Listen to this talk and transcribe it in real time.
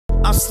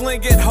I'm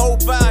slinging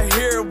hope out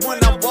here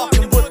when I'm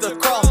walking with the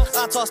cross.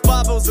 I toss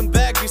Bibles and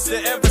baggies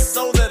to every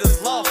soul that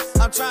is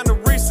lost. I'm trying to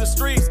reach the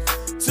streets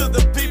to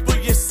the people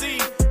you see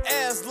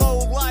as low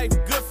life,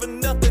 good for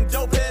nothing,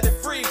 dope-headed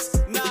freaks.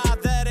 Nah,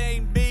 that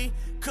ain't me,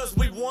 cause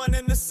we one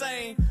and the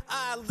same.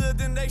 I lived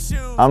in their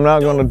shoes. I'm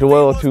not going to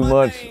dwell too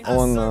much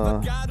on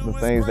the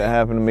things that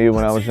happened to me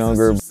when I was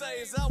younger,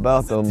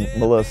 about the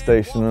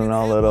molestation and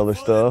all that other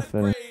stuff,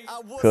 and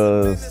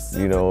because,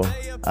 you know,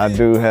 I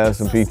do have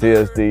some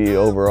PTSD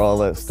over all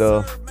that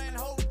stuff.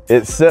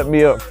 It set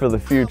me up for the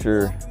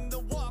future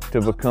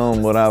to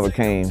become what I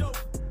became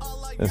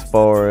as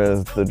far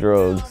as the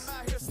drugs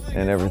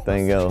and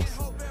everything else.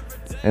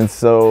 And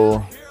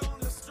so,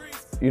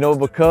 you know,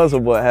 because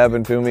of what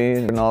happened to me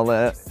and all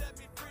that,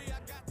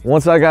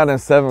 once I got in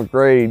 7th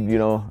grade, you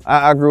know,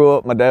 I grew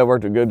up, my dad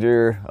worked at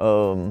Goodyear,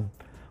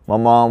 my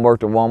mom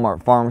worked at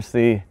Walmart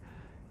Pharmacy.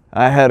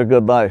 I had a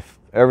good life.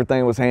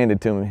 Everything was handed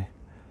to me.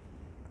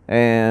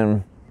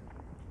 And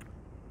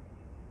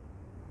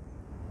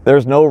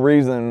there's no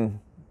reason,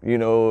 you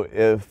know,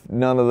 if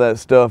none of that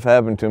stuff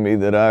happened to me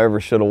that I ever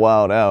should have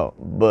wilded out.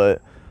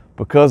 But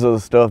because of the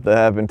stuff that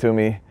happened to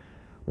me,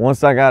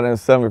 once I got in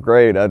 7th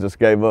grade, I just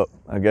gave up.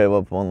 I gave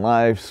up on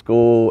life,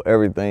 school,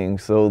 everything.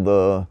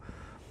 So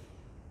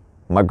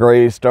my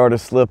grades started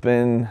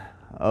slipping,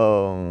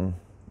 and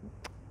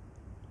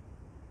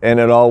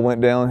it all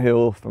went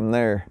downhill from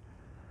there.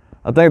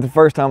 I think the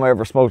first time I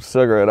ever smoked a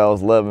cigarette, I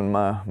was 11.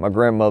 My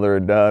grandmother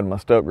had died, my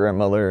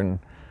step-grandmother, and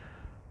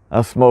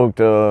I smoked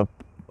a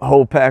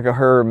whole pack of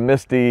her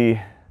Misty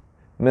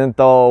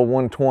menthol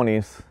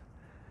 120s.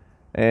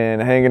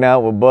 And hanging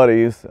out with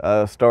buddies,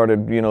 I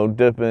started, you know,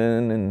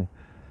 dipping and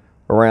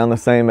around the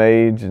same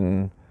age.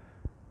 And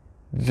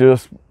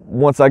just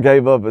once I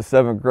gave up at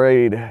 7th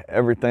grade,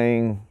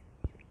 everything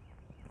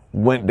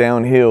went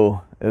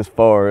downhill as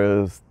far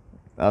as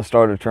I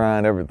started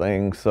trying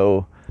everything.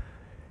 So,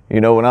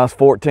 you know, when I was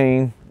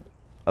 14,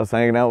 I was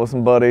hanging out with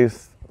some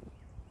buddies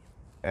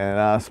and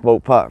I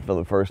smoked pot for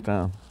the first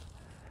time.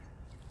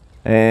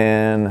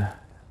 And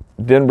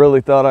didn't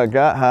really thought I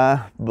got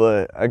high,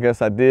 but I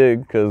guess I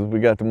did, because we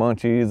got the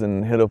munchies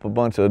and hit up a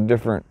bunch of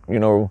different, you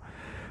know,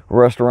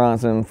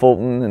 restaurants in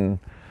Fulton. And,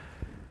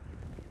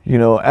 you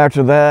know,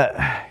 after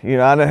that, you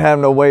know, I didn't have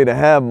no way to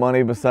have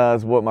money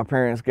besides what my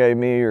parents gave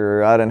me,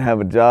 or I didn't have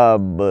a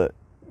job. But,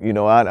 you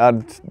know,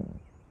 I'd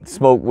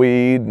smoke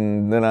weed,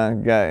 and then I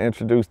got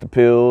introduced to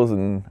pills,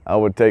 and I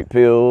would take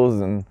pills,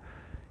 and,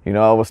 you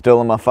know, I was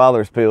stealing my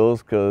father's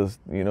pills because,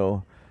 you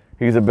know,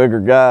 he's a bigger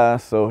guy,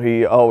 so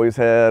he always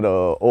had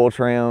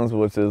Ultrams,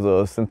 which is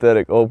a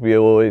synthetic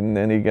opioid, and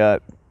then he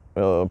got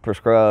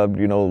prescribed,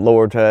 you know,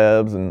 lower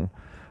tabs and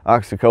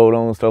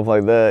oxycodone, stuff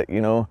like that, you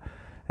know.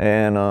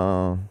 And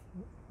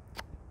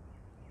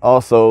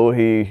also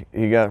he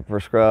got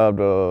prescribed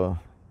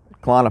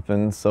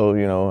Klonopin, so,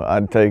 you know,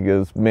 I'd take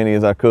as many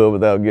as I could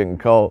without getting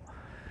caught.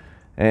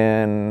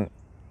 And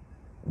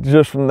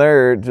just from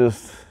there,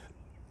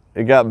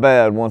 it got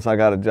bad once I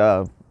got a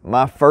job.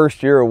 My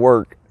first year of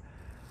work,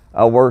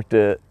 I worked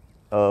at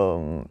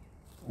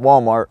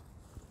Walmart.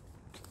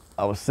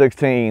 I was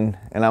 16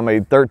 and I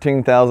made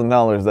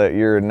 $13,000 that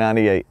year in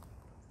 '98.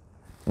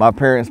 My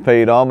parents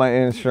paid all my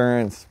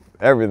insurance,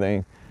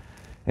 everything.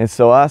 And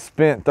so I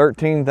spent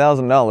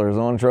 $13,000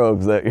 on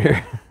drugs that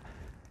year.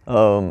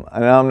 And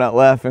I'm not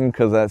laughing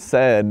because that's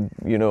sad,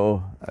 you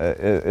know,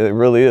 it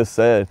really is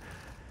sad.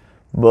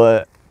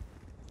 But,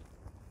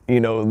 you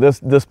know,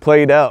 this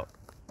played out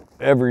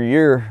every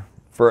year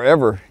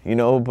forever, you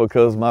know,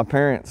 because my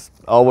parents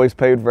always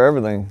paid for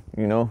everything,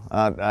 you know.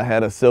 I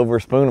had a silver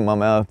spoon in my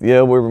mouth.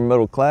 Yeah, we were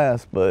middle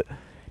class, but,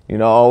 you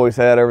know, I always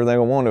had everything I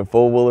wanted.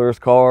 Four-wheelers,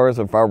 cars.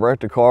 If I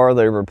wrecked a car,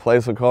 they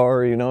replace a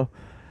car, you know.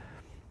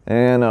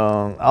 And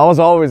I was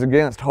always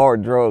against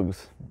hard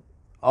drugs.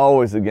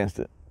 Always against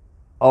it.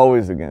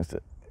 Always against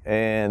it.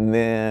 And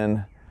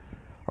then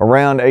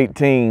around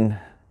 18,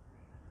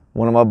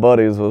 one of my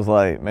buddies was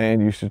like,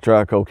 man, you should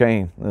try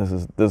cocaine.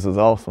 This is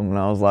awesome. And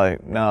I was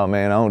like, no,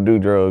 man, I don't do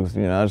drugs.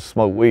 You know, I just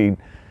smoke weed.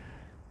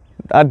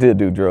 I did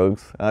do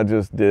drugs. I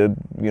just did,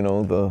 you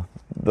know,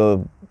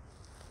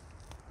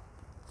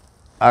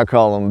 I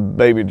call them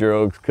baby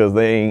drugs because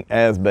they ain't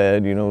as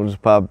bad, you know,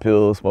 just pop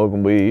pills,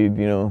 smoking weed,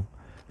 you know,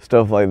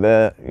 stuff like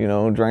that, you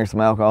know, drink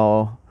some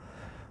alcohol.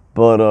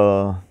 But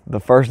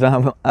the first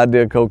time I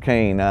did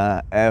cocaine,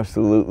 I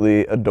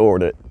absolutely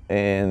adored it.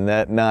 And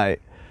that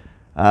night,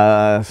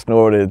 I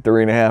snorted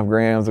 3.5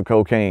 grams of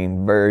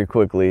cocaine very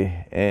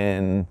quickly.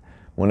 And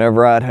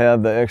whenever I'd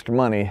have the extra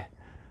money,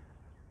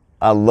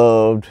 I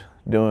loved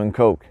doing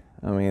coke.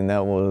 I mean,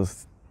 that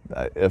was,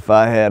 if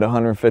I had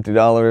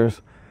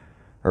 $150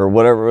 or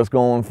whatever it was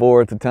going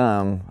for at the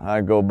time,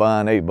 I'd go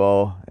buy an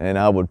 8-ball and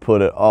I would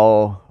put it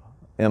all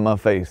in my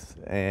face.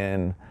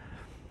 And,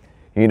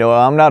 you know,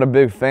 I'm not a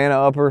big fan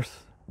of uppers,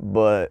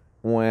 but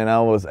when I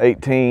was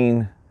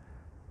 18,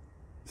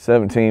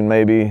 17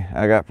 maybe,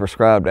 I got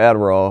prescribed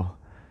Adderall,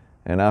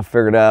 and I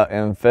figured out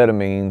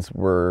amphetamines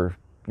were,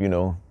 you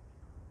know,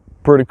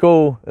 pretty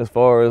cool as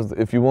far as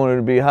if you wanted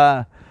to be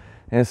high.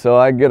 And so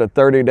I get a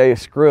 30-day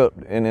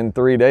script, and in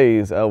 3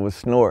 days I would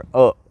snort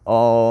up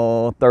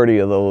all 30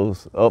 of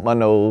those up my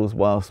nose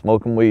while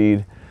smoking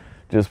weed,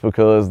 just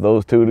because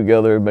those two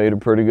together made a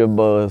pretty good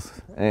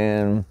buzz.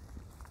 And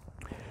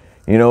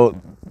you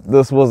know,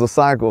 this was a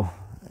cycle,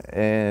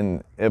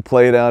 and it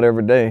played out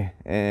every day.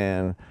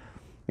 And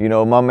you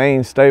know, my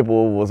main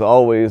staple was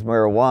always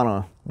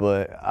marijuana,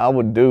 but I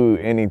would do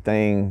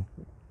anything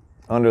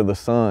under the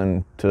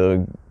sun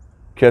to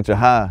catch a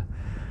high.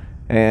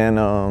 And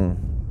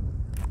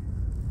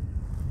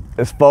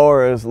as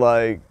far as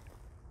like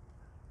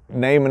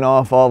naming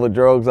off all the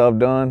drugs I've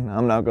done,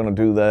 I'm not gonna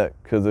do that,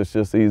 because it's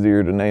just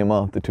easier to name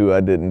off the two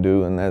I didn't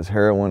do, and that's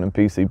heroin and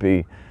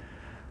PCP.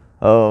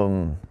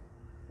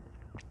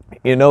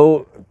 You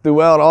know,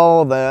 throughout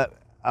all that,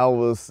 I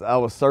was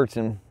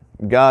searching.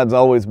 God's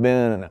always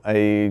been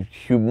a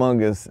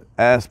humongous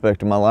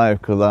aspect of my life,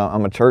 because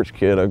I'm a church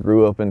kid. I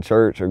grew up in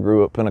church. I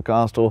grew up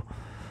Pentecostal.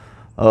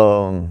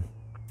 The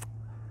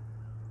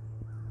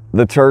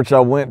church I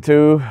went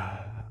to,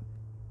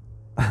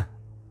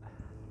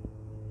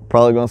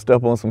 probably gonna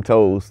step on some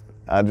toes.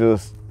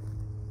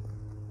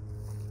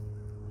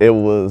 It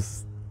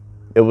was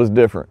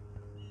different.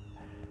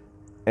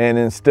 And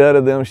instead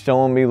of them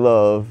showing me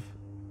love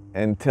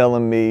and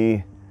telling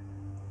me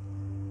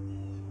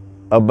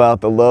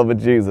about the love of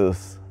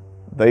Jesus,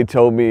 they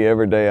told me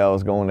every day I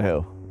was going to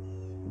hell.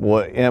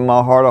 What, in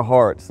my heart of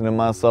hearts and in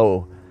my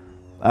soul,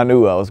 I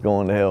knew I was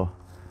going to hell.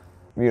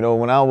 You know,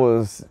 when I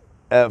was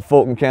at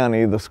Fulton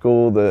County, the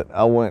school that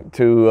I went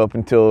to up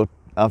until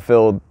I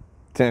failed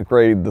 10th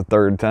grade the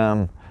third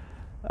time,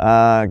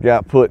 I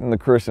got put in the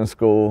Christian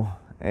school,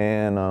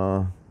 and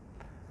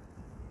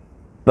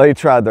they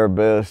tried their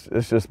best.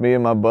 It's just me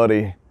and my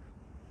buddy.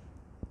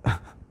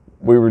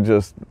 We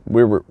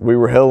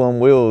were hell on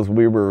wheels.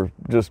 We were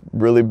just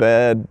really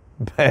bad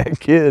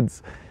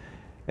kids.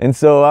 And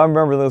so I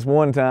remember this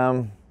one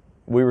time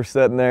we were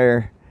sitting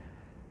there.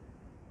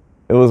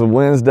 It was a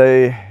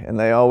Wednesday, and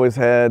they always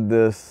had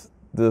this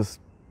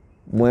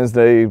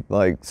Wednesday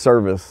like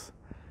service,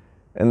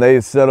 and they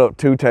had set up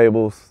two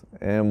tables,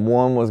 and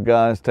one was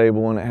God's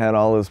table, and it had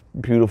all this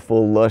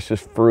beautiful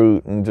luscious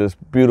fruit and just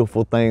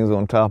beautiful things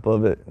on top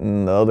of it,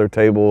 and the other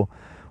table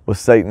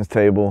was Satan's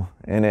table,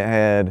 and it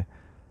had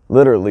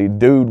literally,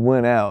 dude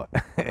went out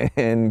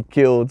and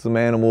killed some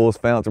animals,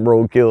 found some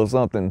roadkill,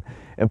 something,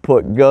 and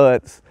put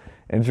guts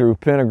and drew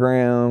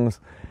pentagrams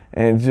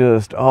and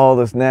just all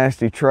this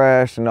nasty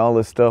trash and all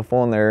this stuff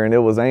on there, and it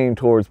was aimed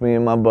towards me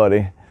and my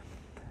buddy.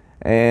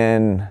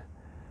 And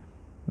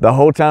the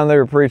whole time they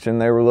were preaching,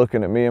 they were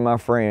looking at me and my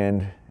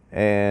friend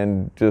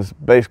and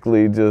just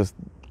basically just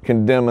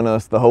condemning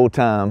us the whole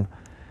time.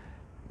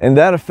 And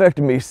that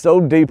affected me so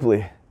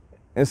deeply.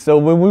 And so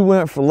when we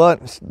went for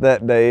lunch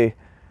that day,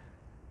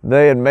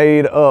 they had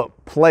made up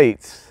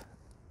plates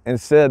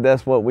and said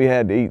that's what we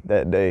had to eat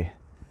that day.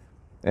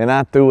 And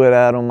I threw it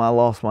at them. I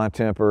lost my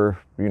temper.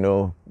 You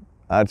know,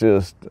 I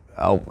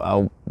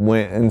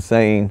went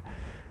insane,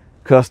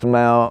 cussed them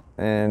out,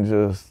 and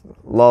just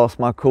lost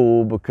my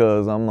cool,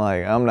 because I'm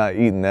like, I'm not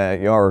eating that.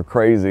 Y'all are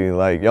crazy.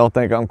 Like, y'all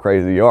think I'm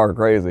crazy. Y'all are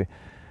crazy.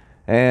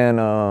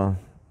 And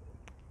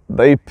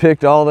they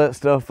picked all that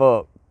stuff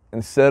up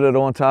and set it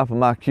on top of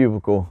my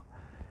cubicle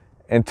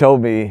and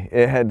told me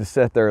it had to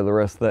sit there the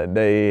rest of that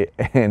day.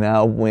 And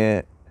I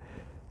went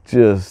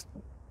just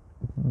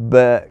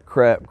bat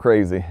crap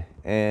crazy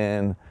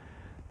and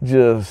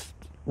just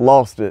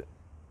lost it.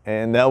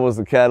 And that was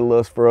the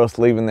catalyst for us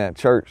leaving that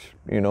church,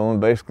 you know.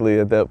 And basically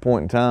at that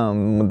point in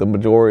time, the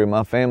majority of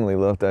my family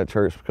left that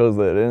church because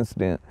of that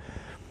incident.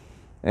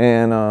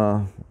 And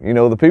you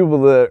know, the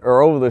people that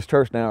are over this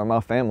church now are my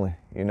family,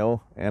 you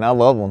know, and I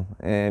love them.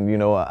 And you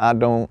know, I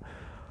don't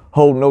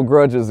hold no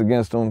grudges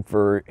against them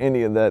for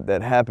any of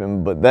that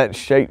happened, but that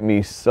shaped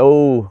me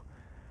so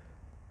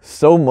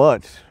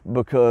much,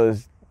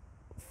 because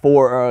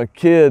for a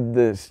kid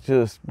that's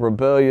just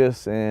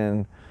rebellious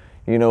and,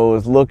 you know,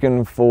 is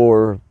looking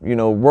for, you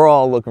know, we're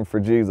all looking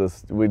for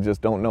Jesus. We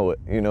just don't know it.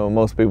 You know,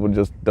 most people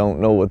just don't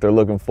know what they're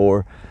looking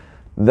for.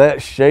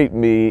 That shaped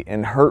me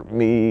and hurt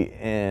me,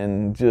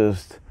 and it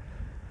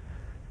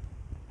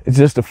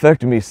just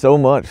affected me so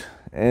much,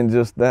 and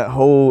just that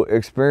whole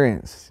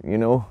experience, you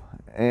know.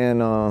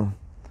 And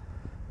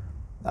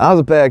I was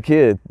a bad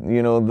kid.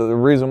 You know, the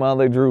reason why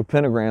they drew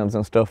pentagrams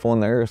and stuff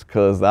on there is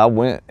because I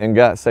went and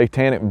got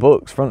satanic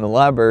books from the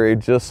library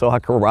just so I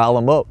could rile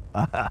them up.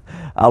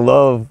 I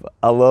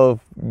love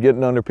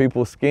getting under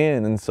people's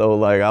skin. And so,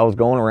 like, I was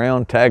going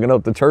around tagging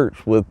up the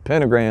church with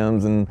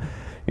pentagrams and,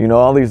 you know,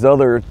 all these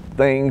other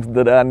things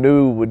that I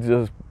knew would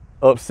just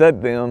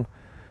upset them.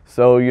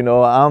 So, you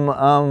know,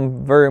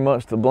 I'm very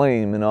much to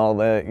blame and all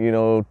that, you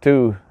know,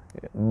 too.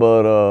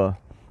 But,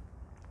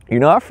 you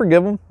know, I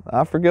forgive them.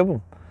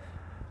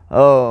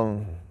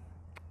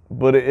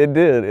 But it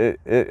did.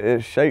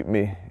 It shaped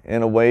me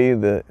in a way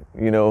that,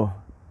 you know,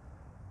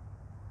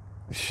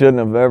 shouldn't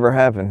have ever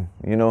happened.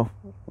 You know,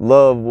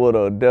 love would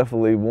have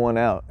definitely won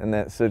out in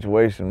that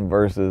situation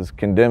versus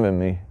condemning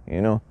me,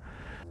 you know.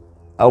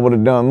 I would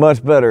have done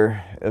much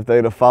better if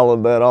they'd have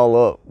followed that all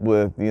up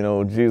with, you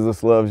know,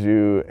 Jesus loves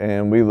you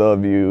and we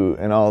love you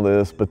and all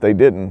this, but they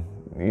didn't,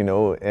 you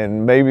know,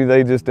 and maybe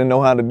they just didn't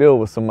know how to deal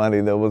with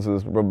somebody that was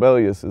as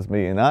rebellious as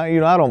me. And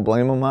I don't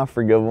blame them, I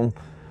forgive them.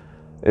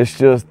 It's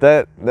just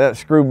that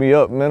screwed me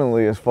up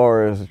mentally as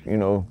far as, you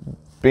know,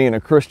 being a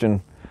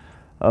Christian.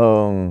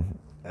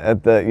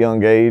 At that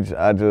young age,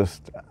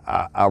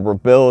 I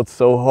rebelled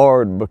so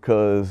hard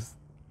because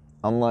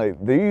I'm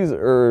like, these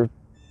are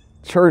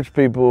church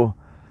people,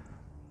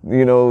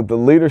 you know, the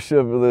leadership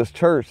of this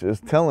church is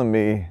telling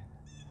me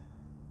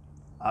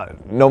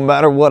no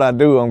matter what I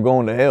do, I'm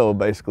going to hell,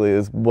 basically,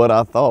 is what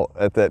I thought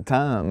at that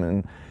time.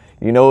 And,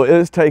 you know,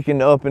 it's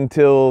taken up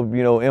until,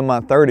 you know, in my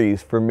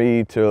 30s for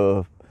me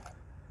to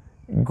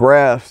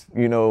grasp,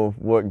 you know,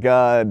 what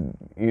God,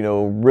 you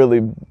know,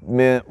 really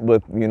meant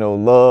with, you know,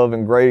 love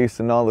and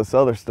grace and all this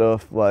other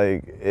stuff.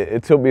 Like,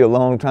 it took me a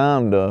long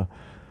time to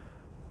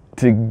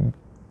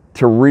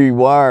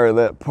rewire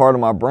that part of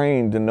my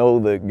brain to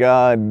know that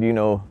God, you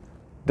know,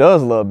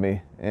 does love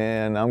me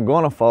and I'm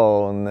gonna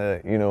fall, and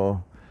that, you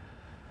know,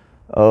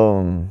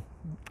 I'm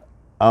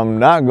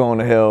not going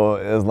to hell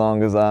as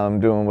long as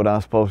I'm doing what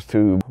I'm supposed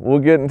to. We'll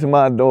get into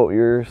my adult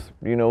years,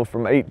 you know,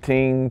 from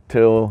 18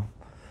 till,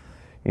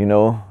 you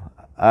know,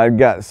 I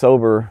got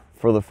sober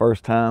for the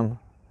first time.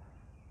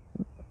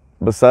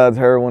 Besides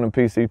heroin and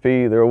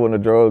PCP, there wasn't a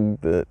drug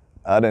that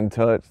I didn't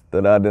touch,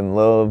 that I didn't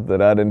love, that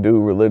I didn't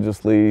do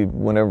religiously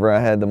whenever I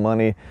had the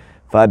money.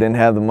 If I didn't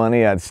have the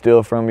money, I'd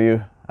steal from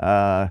you.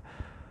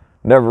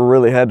 Never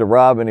really had to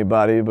rob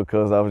anybody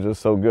because I was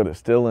just so good at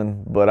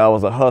stealing, but I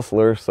was a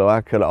hustler, so I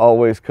could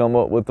always come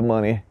up with the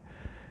money.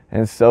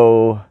 And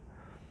so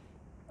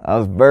I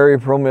was very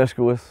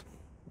promiscuous.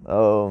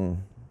 I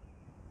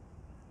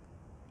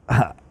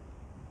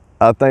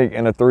think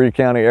in a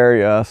 3-county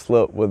area, I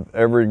slept with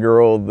every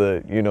girl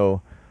that, you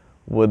know,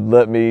 would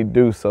let me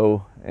do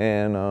so.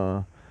 And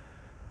I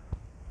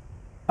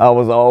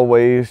was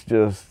always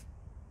just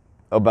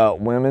about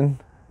women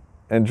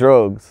and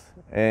drugs.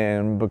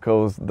 And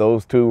because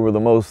those two were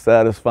the most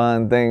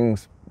satisfying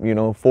things, you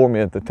know, for me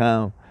at the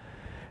time.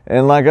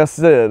 And like I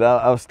said,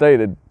 I've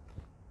stated,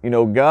 you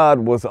know, God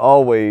was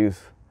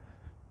always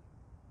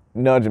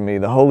nudging me.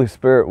 The Holy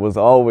Spirit was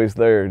always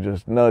there,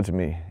 just nudge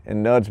me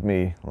and nudge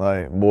me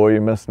like, boy,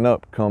 you're messing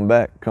up, come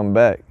back, come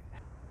back.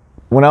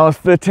 When I was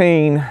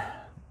 15,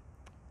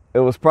 it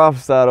was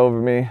prophesied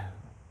over me.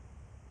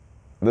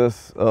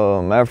 This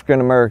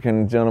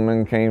African-American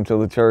gentleman came to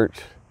the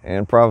church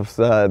and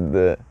prophesied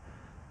that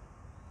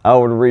I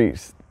would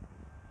reach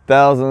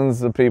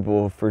thousands of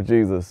people for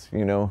Jesus,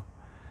 you know.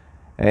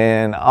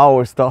 And I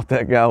always thought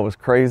that guy was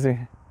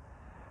crazy.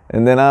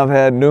 And then I've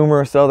had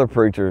numerous other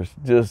preachers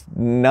just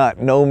not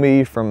know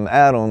me from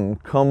Adam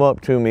come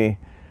up to me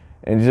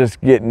and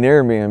just get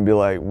near me and be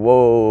like,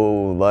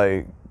 whoa,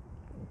 like,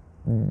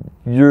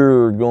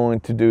 you're going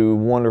to do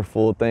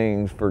wonderful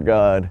things for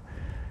God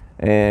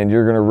and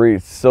you're going to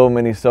reach so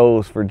many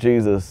souls for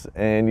Jesus.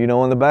 And, you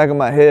know, in the back of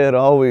my head, I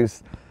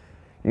always,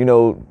 you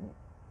know,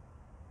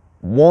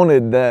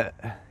 wanted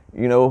that,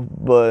 you know,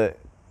 but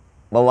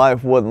my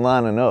life wasn't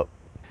lining up.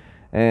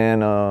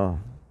 And,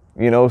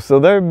 you know, so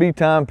there'd be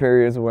time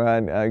periods where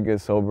I'd get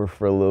sober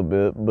for a little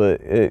bit, but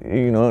it,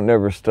 you know, it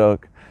never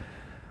stuck.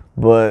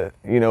 But,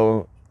 you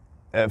know,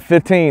 at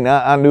 15,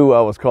 I knew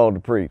I was called to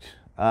preach.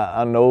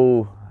 I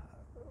know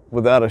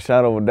without a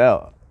shadow of a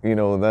doubt, you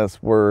know, that's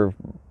where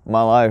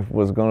my life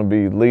was going to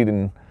be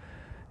leading.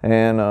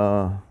 And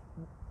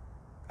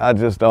I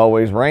just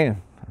always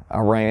ran. I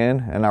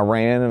ran and I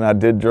ran and I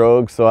did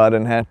drugs so I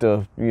didn't have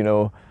to, you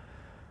know,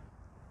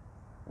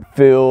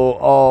 feel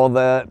all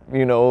that,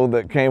 you know,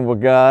 that came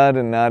with God.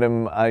 And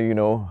you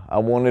know, I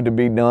wanted to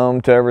be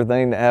numb to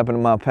everything that happened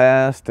in my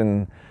past.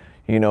 And,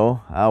 you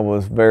know, I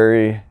was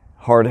very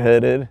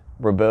hard-headed,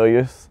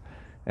 rebellious,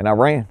 and I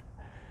ran.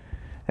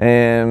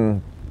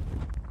 And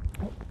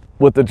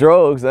with the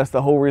drugs, that's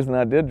the whole reason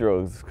I did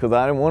drugs, because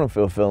I didn't want to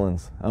feel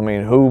feelings. I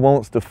mean, who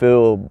wants to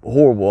feel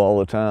horrible all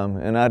the time?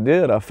 And I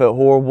did. I felt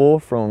horrible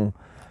from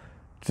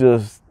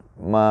just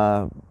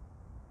my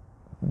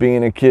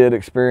being a kid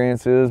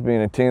experiences,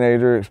 being a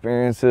teenager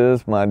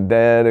experiences, my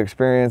dad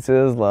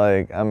experiences,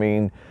 like, I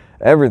mean,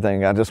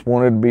 everything. I just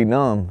wanted to be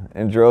numb,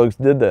 and drugs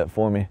did that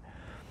for me.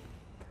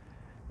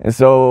 And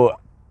so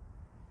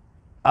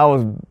I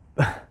was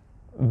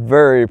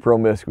very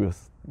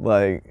promiscuous.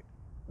 Like,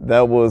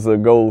 that was a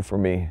goal for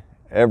me.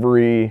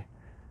 Every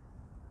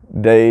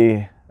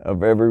day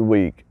of every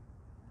week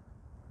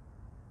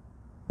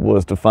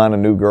was to find a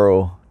new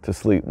girl to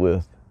sleep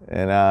with.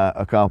 And I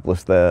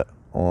accomplished that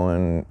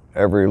on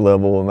every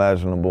level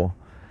imaginable.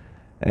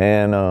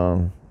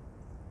 And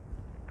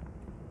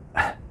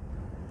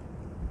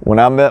when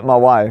I met my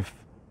wife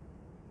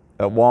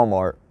at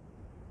Walmart,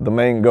 the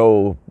main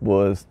goal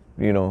was,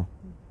 you know,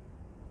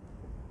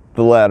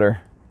 the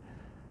ladder.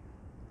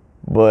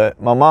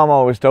 But my mom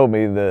always told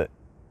me that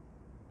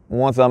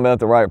once I met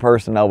the right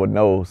person, I would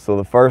know. So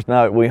the first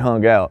night we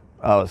hung out,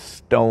 I was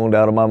stoned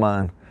out of my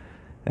mind.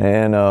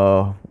 And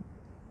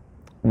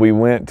we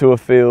went to a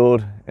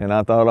field and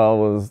I thought I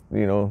was,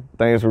 you know,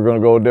 things were going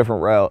to go a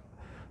different route.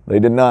 They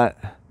did not.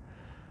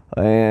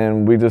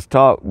 And we just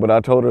talked, but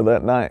I told her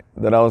that night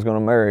that I was going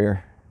to marry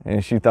her,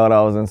 and she thought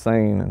I was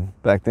insane.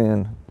 And back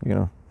then, you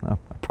know, I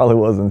probably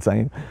was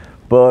insane.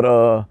 But,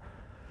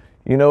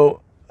 you know,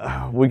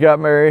 we got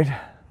married.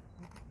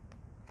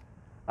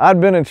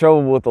 I'd been in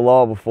trouble with the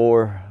law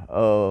before,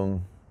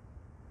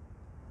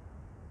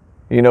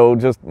 you know,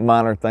 just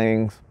minor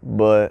things.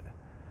 But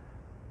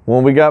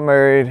when we got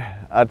married,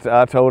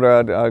 I told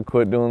her I'd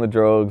quit doing the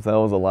drugs. That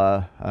was a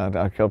lie.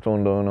 I kept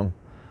on doing them.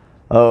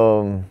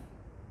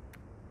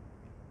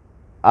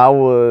 I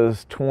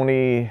was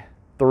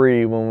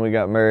 23 when we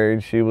got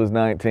married. She was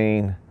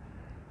 19.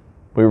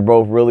 We were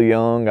both really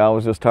young. I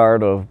was just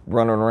tired of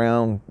running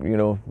around, you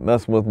know,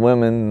 messing with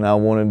women, and I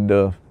wanted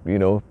to, you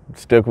know,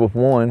 stick with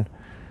one.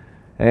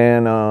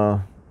 And,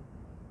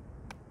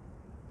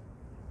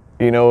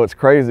 you know, it's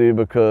crazy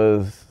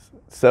because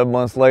 7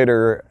 months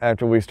later,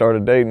 after we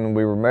started dating,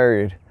 we were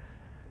married.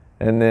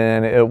 And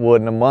then it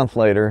wasn't a month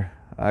later,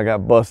 I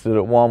got busted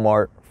at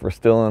Walmart for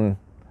stealing.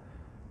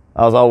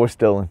 I was always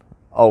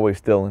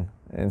stealing.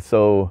 And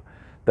so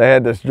they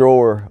had this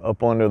drawer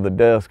up under the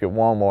desk at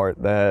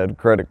Walmart that had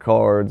credit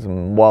cards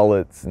and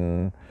wallets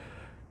and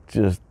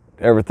just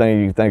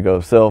everything you think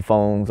of, cell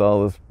phones,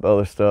 all this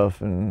other stuff.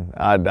 And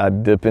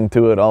I'd dip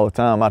into it all the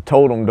time. I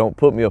told them, don't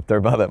put me up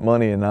there by that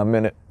money, and I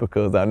meant it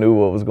because I knew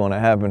what was going to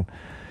happen.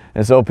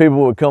 And so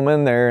people would come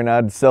in there and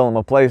I'd sell them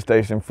a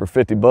PlayStation for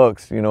 50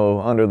 bucks, you know,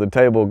 under the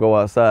table, go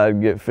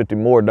outside, get 50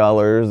 more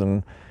dollars.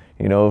 And,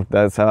 you know,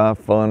 that's how I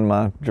fund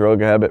my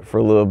drug habit for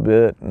a little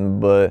bit.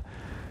 But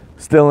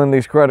stealing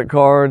these credit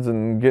cards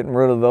and getting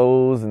rid of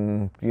those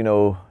and, you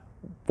know,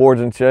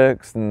 forging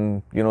checks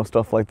and, you know,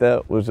 stuff like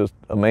that was just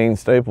a main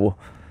staple.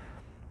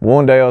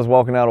 One day I was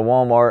walking out of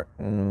Walmart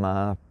and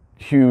my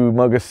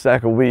humongous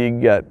sack of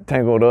weed got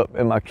tangled up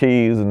in my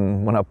keys,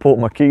 and when I pulled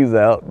my keys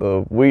out,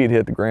 the weed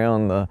hit the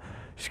ground. The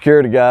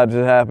security guy just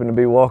happened to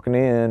be walking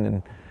in,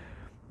 and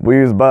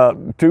we was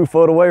about 2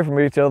 foot away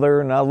from each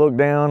other, and I looked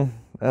down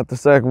at the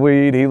sack of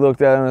weed, he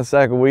looked at the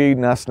sack of weed,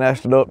 and I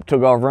snatched it up,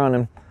 took off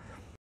running.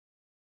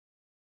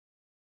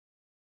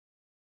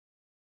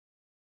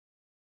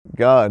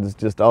 God's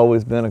just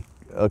always been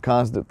a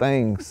constant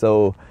thing.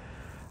 So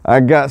I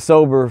got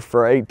sober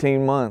for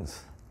 18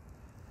 months.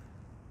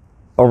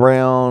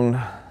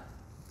 Around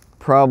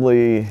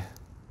probably,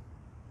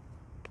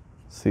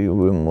 see,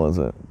 when was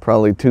it?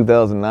 Probably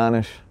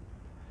 2009-ish,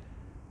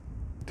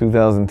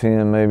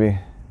 2010 maybe.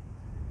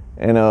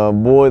 And a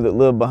boy that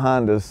lived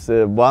behind us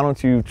said, why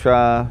don't you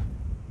try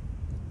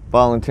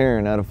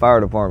volunteering at a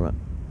fire department?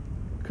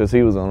 Because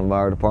he was on the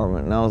fire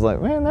department. And I was like,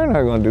 man, they're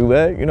not going to do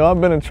that. You know,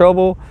 I've been in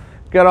trouble,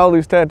 got all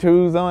these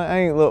tattoos. I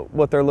ain't look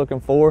what they're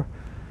looking for.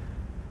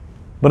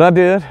 But I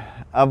did.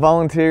 I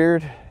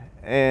volunteered,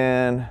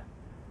 and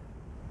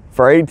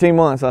for 18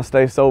 months, I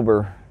stayed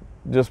sober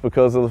just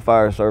because of the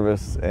fire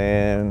service.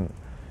 And,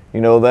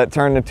 you know, that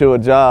turned into a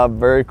job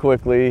very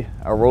quickly.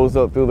 I rose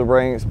up through the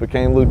ranks,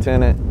 became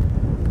lieutenant,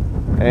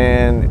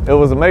 and it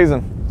was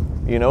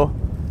amazing, you know.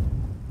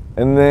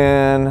 And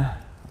then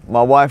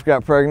my wife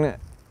got pregnant.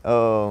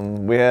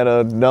 We had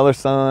another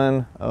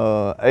son,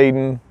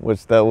 Aiden,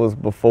 which that was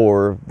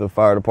before the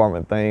fire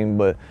department thing,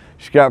 but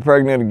she got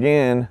pregnant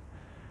again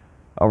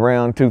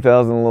around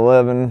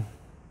 2011,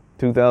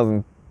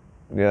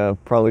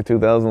 probably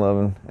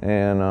 2011,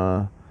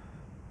 and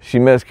she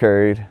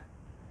miscarried.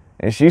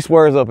 And she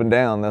swears up and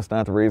down that's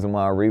not the reason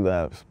why I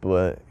relapsed,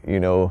 but, you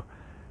know,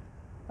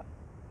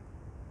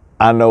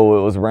 I know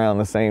it was around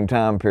the same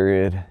time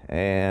period,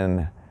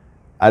 and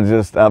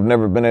I've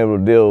never been able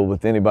to deal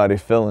with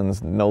anybody's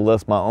feelings, no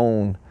less my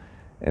own.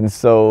 And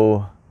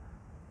so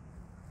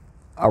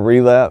I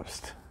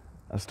relapsed.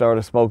 I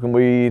started smoking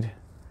weed,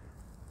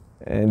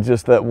 and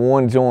just that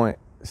one joint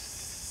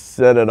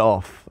set it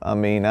off. I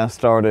mean, I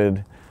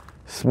started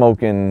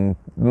smoking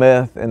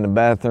meth in the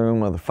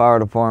bathroom of the fire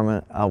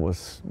department. I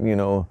was, you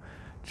know,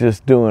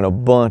 just doing a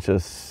bunch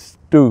of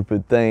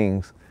stupid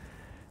things.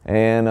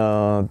 And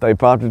they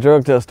popped a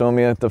drug test on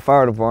me at the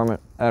fire department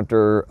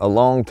after a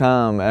long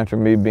time, after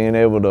me being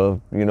able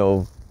to, you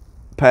know,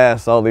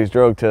 pass all these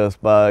drug tests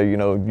by, you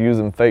know,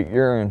 using fake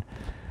urine.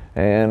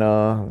 And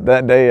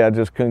that day I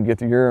just couldn't get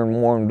the urine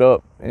warmed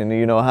up. And,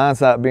 you know,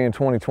 hindsight being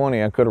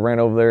 20/20, I could have ran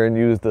over there and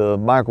used the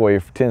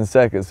microwave for 10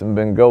 seconds and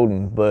been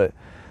golden, but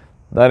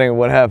that ain't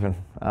what happened.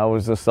 I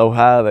was just so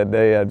high that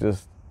day,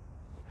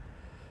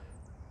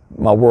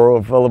 my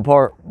world fell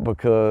apart,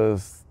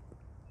 because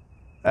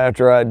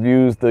after I'd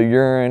used the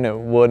urine, it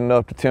wasn't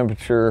up to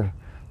temperature.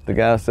 The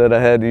guy said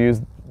I had to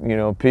use, you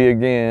know, pee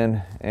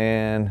again,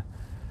 and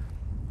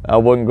I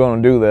wasn't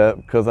going to do that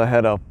because I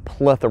had a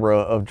plethora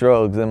of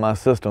drugs in my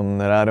system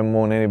that I didn't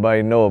want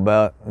anybody to know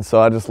about. And so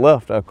I just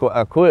left. I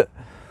quit.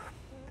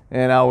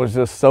 And I was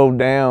just so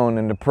down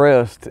and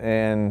depressed,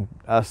 and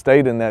I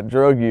stayed in that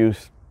drug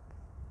use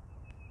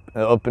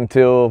up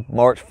until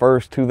March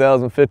 1st,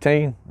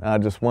 2015. I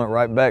just went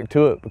right back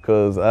to it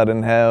because I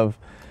didn't have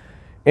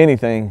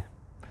anything.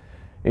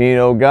 You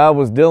know, God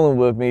was dealing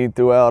with me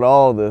throughout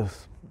all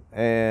this.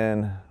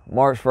 And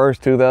March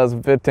 1st,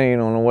 2015,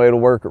 on the way to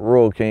work at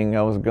Rural King.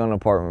 I was a gun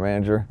department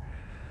manager.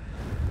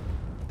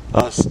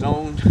 I was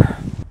stoned,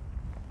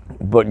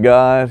 but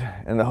God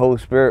and the Holy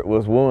Spirit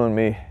was wooing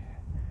me.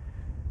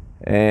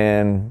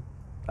 And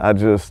I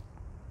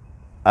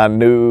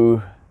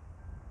knew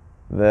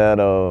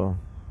that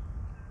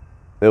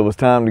it was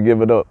time to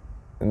give it up.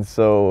 And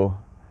so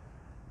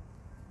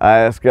I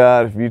asked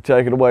God, if you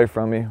take it away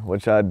from me,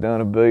 which I'd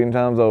done a billion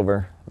times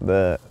over,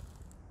 that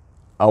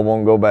I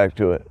won't go back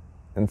to it.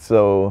 And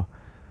so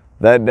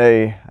that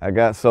day I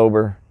got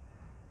sober.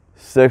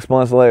 6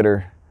 months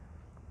later,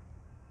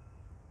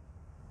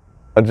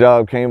 a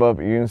job came up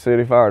at Union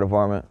City Fire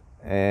Department,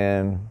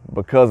 and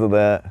because of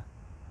that,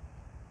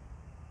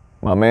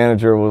 my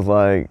manager was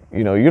like,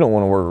 you know, you don't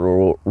want to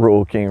work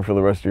Rural King for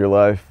the rest of your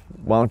life.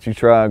 Why don't you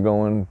try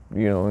going,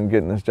 you know, and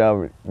getting this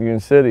job at Union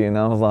City? And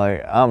I was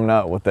like, I'm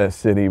not what that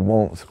city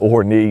wants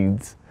or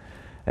needs.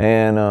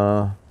 And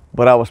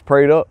but I was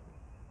prayed up.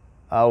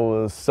 I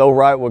was so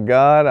right with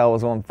God. I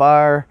was on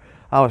fire.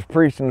 I was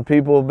preaching to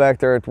people back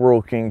there at the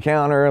Rural King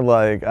counter.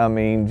 Like, I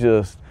mean,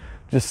 just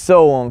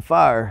so on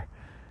fire.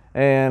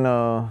 And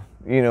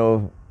you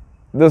know,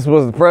 this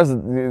was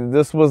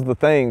the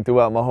thing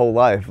throughout my whole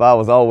life. I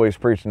was always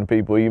preaching to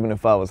people, even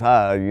if I was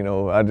high. You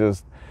know,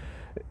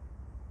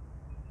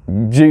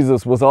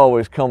 Jesus was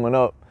always coming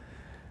up.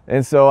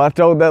 And so I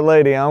told that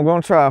lady, I'm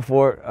gonna try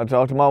for it. I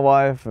talked to my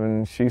wife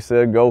and she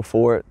said, go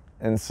for it.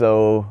 And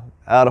so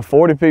out of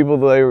 40 people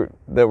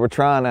that were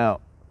trying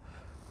out,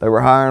 they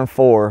were hiring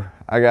 4.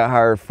 I got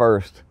hired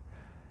first.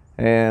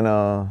 And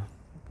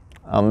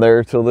I'm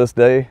there till this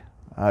day.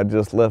 I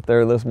just left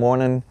there this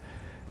morning,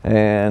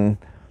 and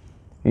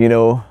you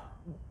know,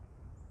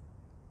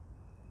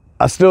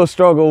 I still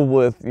struggle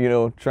with, you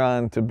know,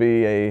 trying to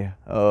be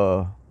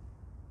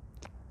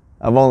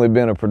I've only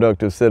been a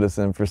productive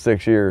citizen for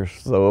 6 years,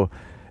 so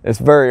it's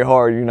very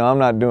hard. You know, I'm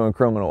not doing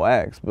criminal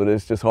acts, but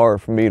it's just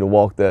hard for me to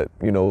walk that,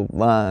 you know,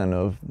 line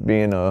of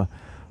being a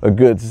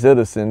good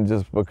citizen,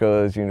 just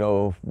because, you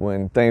know,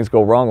 when things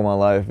go wrong in my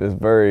life, it's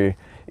very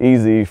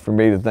easy for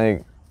me to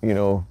think, you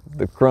know,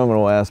 the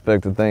criminal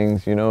aspect of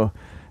things, you know,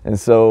 and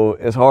so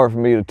it's hard for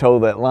me to toe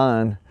that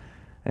line.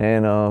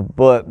 And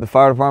but the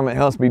fire department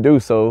helps me do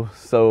so.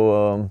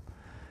 So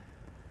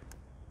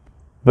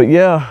but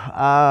yeah,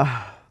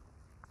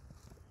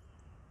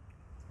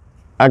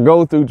 I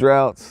go through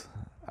droughts.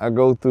 I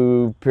go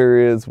through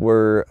periods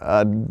where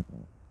I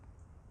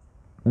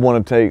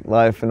want to take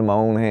life into my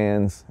own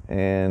hands,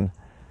 and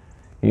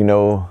you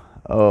know,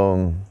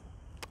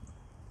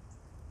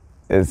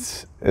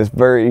 it's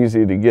very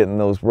easy to get in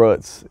those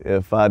ruts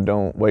if I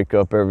don't wake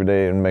up every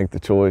day and make the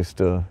choice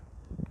to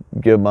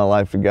give my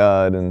life to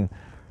God and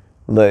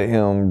let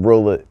Him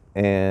rule it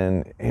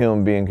and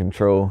Him be in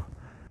control.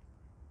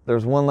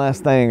 There's one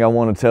last thing I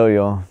want to tell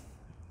y'all,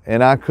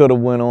 and I could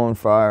have went on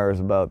for hours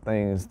about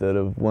things that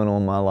have went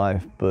on in my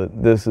life,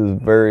 but this is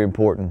very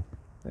important,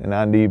 and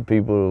I need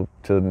people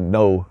to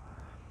know.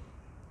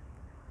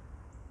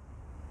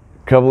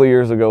 A couple of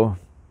years ago,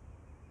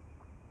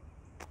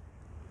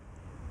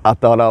 I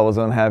thought I was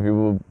unhappy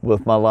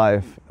with my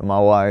life and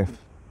my wife,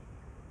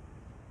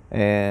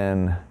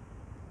 and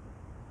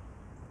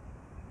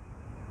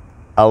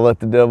I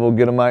let the devil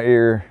get in my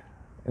ear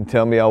and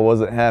tell me I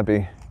wasn't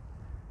happy.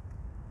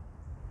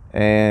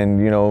 And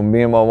you know,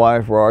 me and my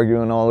wife were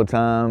arguing all the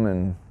time,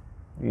 and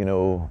you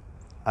know,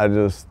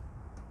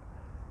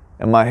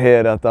 in my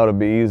head I thought it'd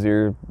be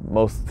easier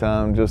most of the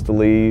time just to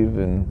leave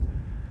and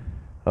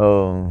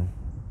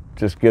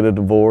just get a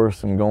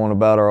divorce and going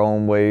about our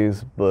own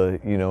ways.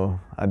 But you know,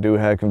 I do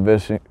have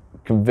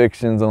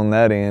convictions on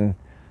that end.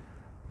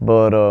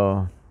 But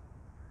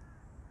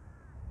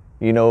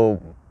you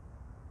know,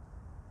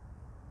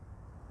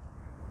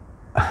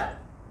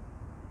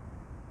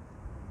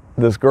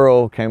 this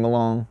girl came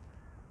along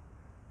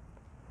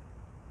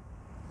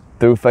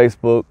through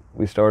Facebook.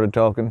 We started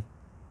talking.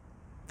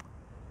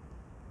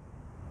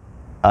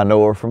 I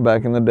know her from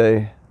back in the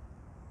day.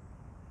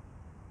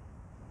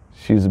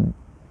 She's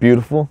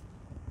beautiful.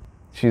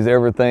 She's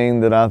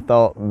everything that I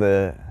thought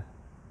that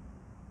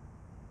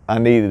I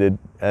needed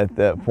at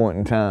that point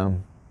in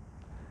time.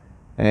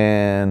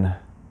 And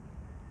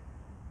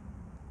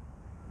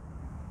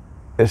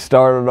it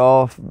started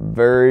off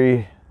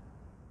very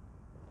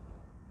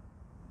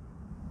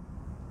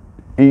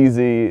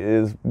easy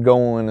as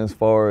going, as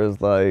far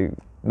as like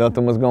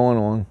nothing was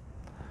going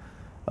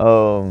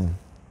on.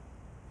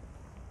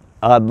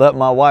 I'd let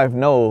my wife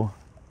know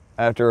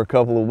after a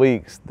couple of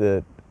weeks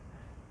that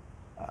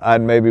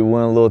I'd maybe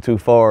went a little too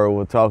far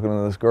with talking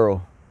to this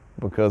girl,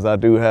 because I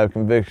do have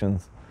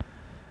convictions,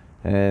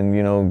 and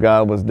you know,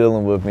 God was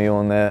dealing with me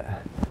on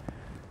that.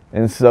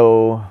 And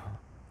so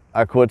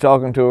I quit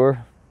talking to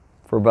her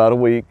for about a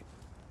week,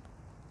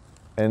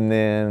 and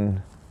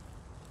then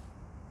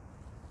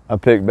I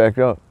picked back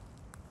up.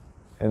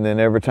 And then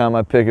every time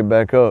I pick it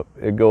back up,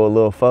 it'd go a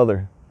little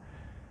further,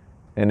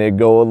 and it'd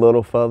go a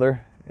little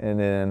further, and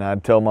then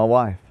I'd tell my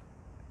wife.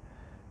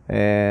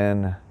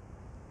 And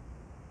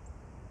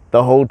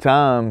the whole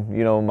time,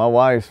 you know, my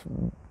wife,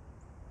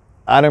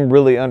 I didn't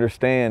really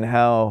understand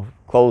how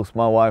close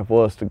my wife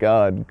was to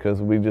God,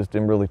 because we just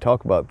didn't really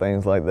talk about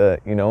things like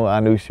that. You know, I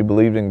knew she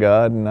believed in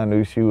God, and I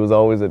knew she was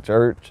always at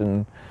church,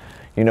 and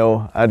you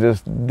know, I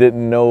just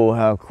didn't know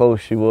how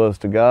close she was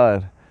to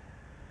God.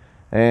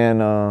 And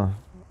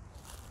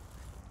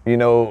you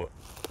know,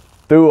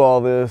 through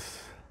all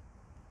this,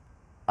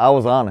 I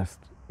was honest,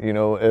 you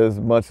know,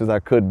 as much as I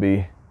could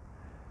be.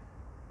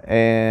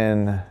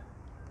 And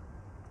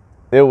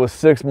it was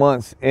 6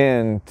 months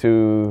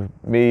into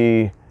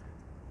me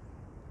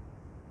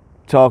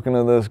talking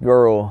to this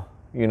girl.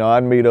 You know,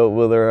 I'd meet up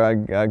with her,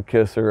 I'd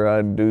kiss her,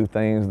 I'd do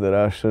things that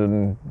I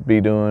shouldn't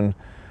be doing.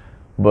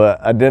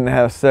 But I didn't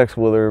have sex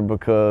with her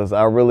because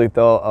I really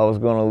thought I was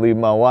going to leave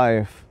my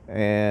wife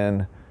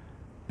and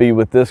be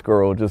with this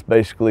girl, just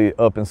basically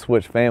up and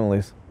switch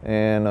families.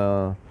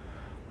 And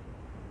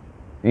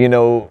you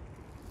know,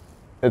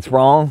 it's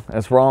wrong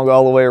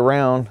all the way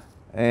around.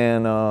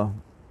 And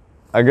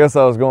I guess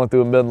I was going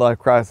through a midlife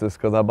crisis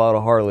because I bought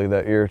a Harley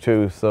that year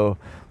too. So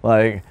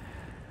like,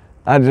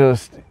 I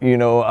just, you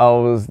know, I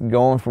was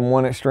going from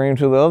one extreme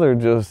to the other,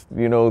 just,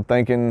 you know,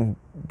 thinking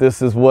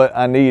this is what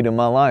I need in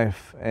my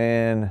life.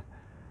 And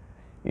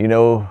you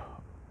know,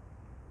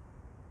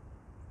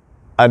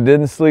 I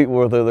didn't sleep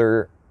with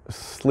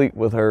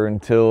her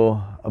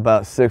until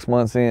about 6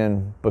 months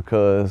in,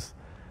 because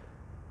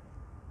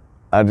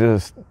I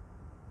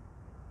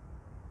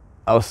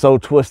was so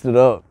twisted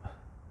up,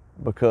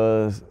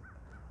 because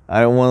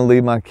I didn't want to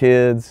leave my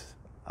kids.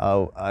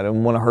 I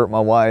didn't want to hurt my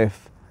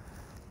wife.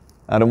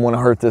 I didn't want to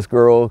hurt this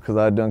girl because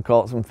I'd done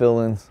caught some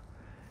feelings.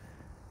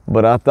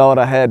 But I thought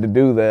I had to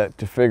do that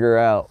to figure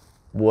out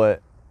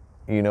what,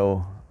 you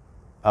know,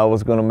 I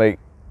was going to make,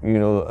 you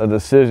know, a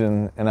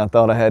decision, and I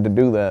thought I had to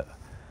do that.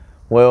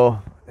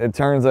 Well, it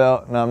turns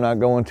out, and I'm not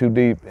going too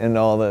deep into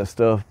all that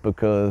stuff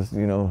because,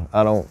 you know,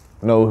 I don't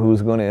know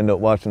who's going to end up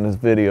watching this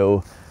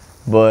video,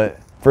 but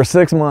for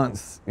 6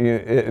 months,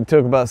 it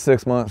took about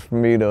 6 months for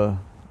me to,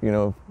 you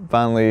know,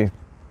 finally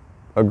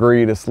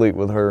agree to sleep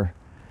with her.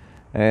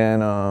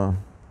 And,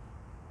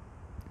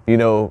 you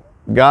know,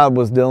 God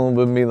was dealing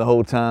with me the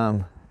whole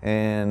time.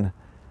 And,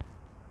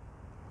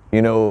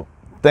 you know,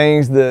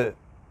 things that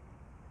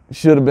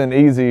should have been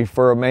easy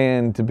for a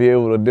man to be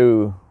able to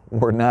do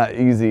were not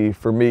easy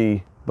for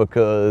me,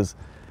 because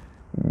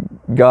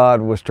God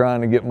was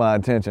trying to get my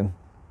attention,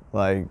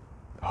 like,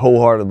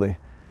 wholeheartedly.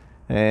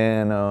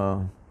 And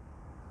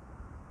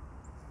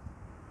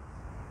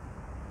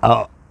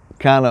I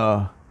kind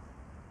of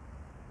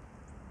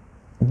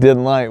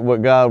didn't like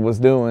what God was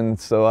doing,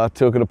 so I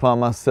took it upon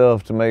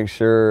myself to make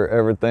sure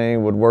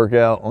everything would work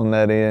out on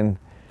that end.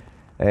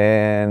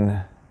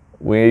 And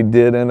we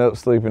did end up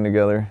sleeping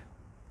together.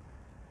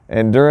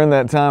 And during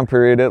that time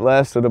period, it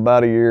lasted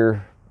about a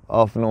year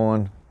off and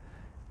on.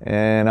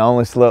 And I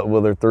only slept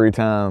with her 3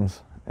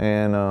 times,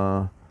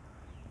 and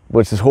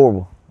which is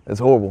horrible. It's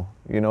horrible.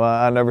 You know,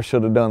 I never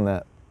should have done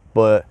that.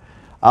 But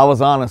I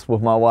was honest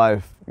with my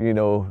wife, you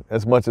know,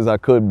 as much as I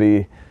could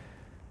be,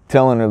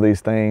 telling her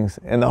these things.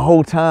 And the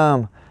whole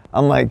time,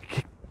 I'm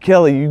like,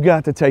 Kelly, you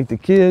got to take the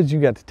kids,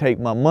 you got to take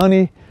my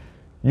money,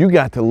 you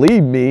got to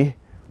leave me.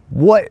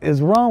 What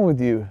is wrong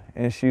with you?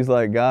 And she's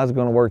like, God's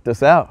gonna work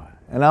this out.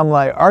 And I'm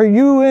like, are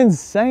you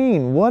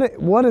insane?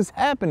 What is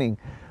happening?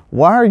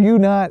 Why are you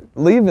not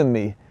leaving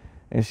me?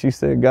 And she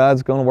said,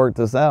 God's gonna work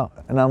this out.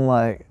 And I'm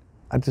like,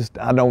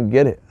 I don't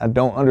get it. I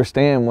don't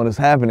understand what is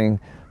happening,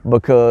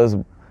 because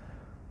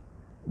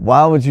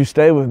why would you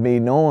stay with me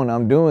knowing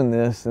I'm doing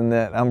this and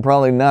that I'm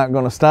probably not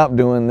gonna stop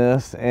doing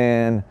this?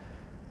 And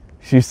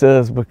she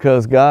says,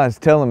 because God's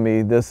telling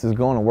me this is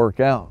gonna work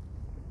out.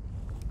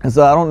 And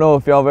so I don't know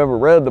if y'all have ever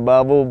read the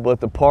Bible, but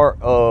the part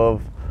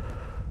of,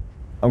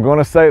 I'm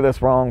gonna say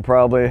this wrong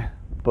probably,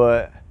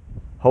 but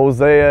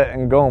Hosea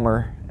and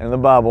Gomer in the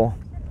Bible,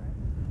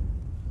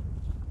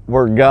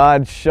 where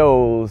God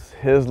shows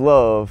his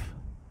love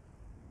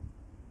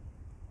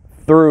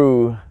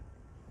through,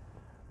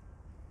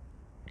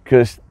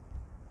 because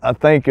I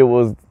think it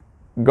was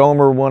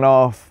Gomer went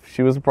off,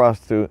 she was a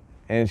prostitute,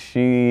 and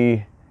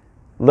she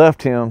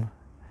left him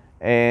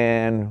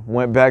and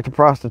went back to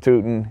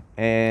prostituting.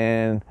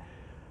 And,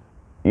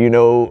 you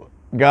know,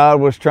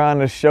 God was trying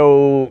to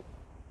show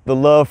the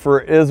love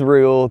for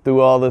Israel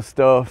through all this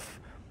stuff,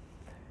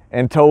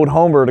 and told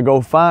Homer to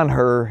go find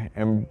her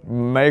and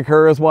make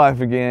her his wife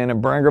again and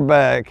bring her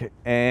back.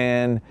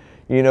 And,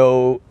 you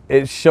know,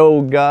 it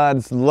showed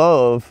God's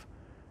love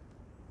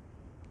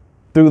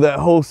through that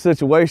whole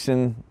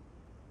situation,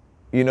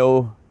 you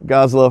know,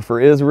 God's love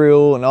for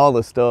Israel and all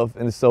this stuff.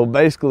 And so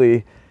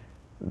basically,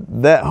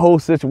 that whole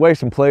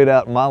situation played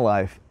out in my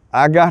life.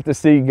 I got to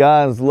see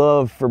God's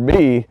love for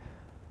me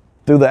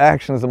through the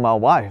actions of my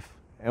wife.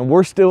 And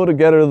we're still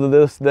together to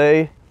this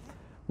day.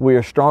 We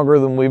are stronger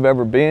than we've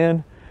ever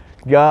been.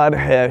 God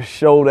has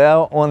showed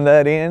out on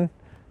that end.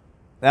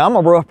 Now, I'm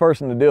a rough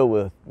person to deal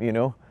with, you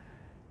know,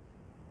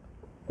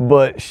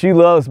 but she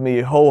loves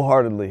me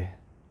wholeheartedly.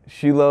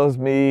 She loves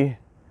me,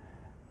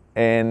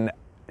 and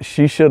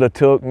she should have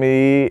took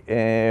me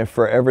and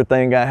for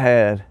everything I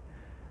had.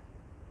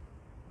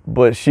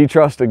 But she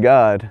trusted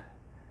God,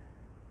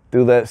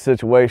 through that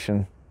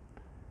situation.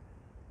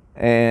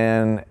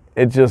 And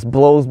it just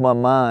blows my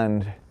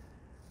mind.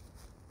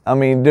 I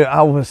mean, dude,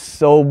 I was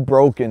so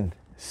broken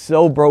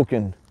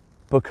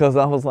because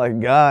I was like,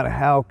 God,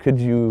 how could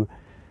you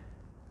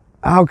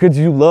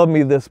love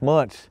me this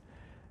much?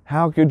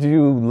 How could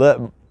you let,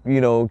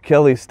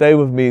 Kelly stay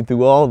with me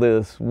through all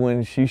this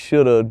when she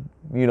should have,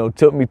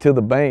 took me to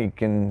the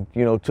bank and,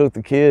 took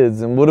the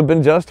kids and would have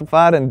been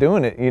justified in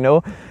doing it,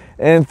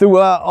 And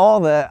throughout all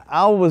that,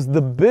 I was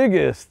the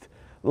biggest,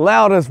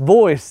 loudest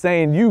voice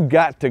saying, you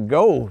got to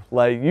go.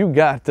 Like, you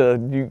got to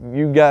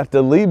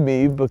leave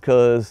me,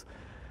 because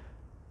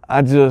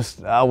I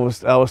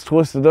was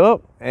twisted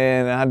up,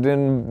 and I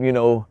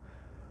didn't,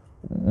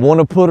 want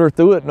to put her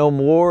through it no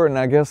more. And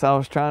I guess I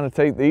was trying to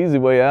take the easy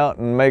way out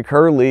and make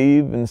her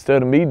leave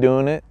instead of me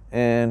doing it.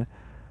 And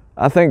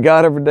I thank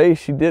God every day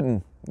she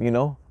didn't.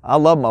 I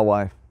love my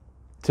wife.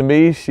 To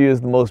me, she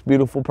is the most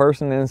beautiful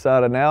person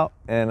inside and out,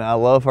 and I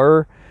love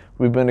her.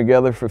 We've been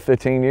together for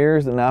 15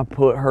 years, and I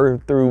put her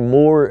through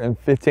more in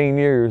 15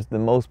 years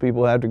than most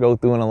people have to go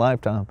through in a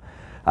lifetime.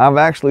 I've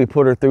actually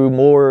put her through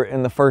more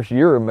in the first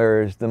year of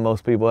marriage than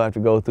most people have to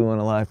go through in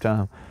a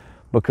lifetime,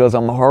 because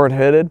I'm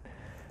hard-headed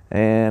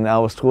and I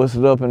was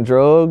twisted up in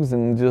drugs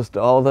and just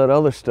all that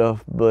other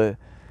stuff. But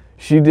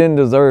she didn't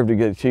deserve to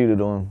get cheated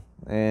on.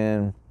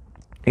 And,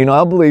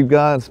 I believe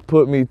God's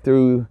put me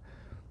through,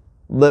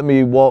 let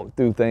me walk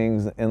through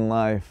things in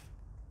life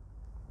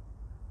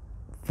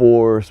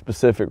for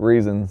specific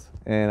reasons.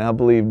 And I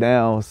believe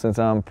now, since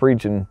I'm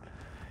preaching,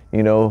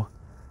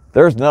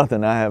 there's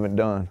nothing I haven't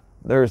done.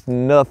 There's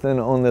nothing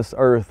on this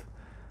earth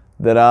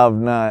that I've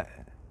not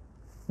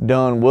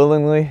done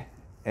willingly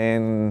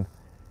and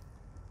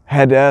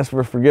had to ask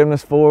for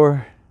forgiveness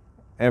for,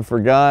 and for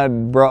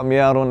God brought me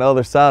out on the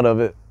other side of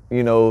it,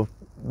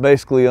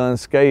 basically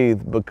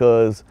unscathed,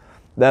 because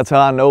that's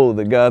how I know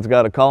that God's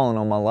got a calling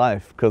on my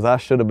life, because I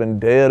should have been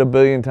dead a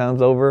billion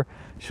times over,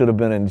 should have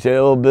been in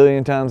jail a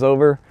billion times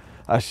over.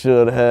 I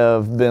should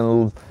have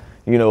been,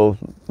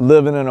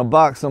 living in a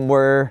box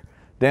somewhere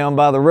down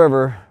by the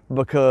river,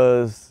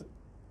 because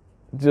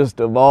just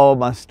of all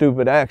my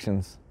stupid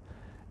actions.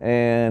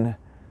 And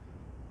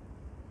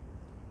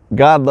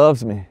God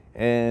loves me.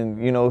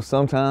 And,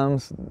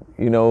 sometimes,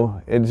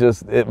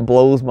 it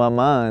blows my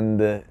mind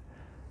that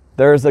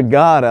there's a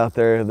God out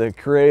there that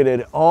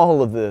created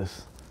all of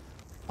this,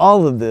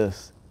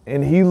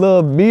 and he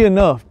loved me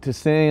enough to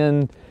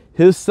send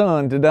his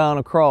son to die on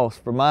a cross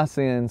for my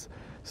sins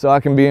so I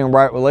can be in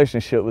right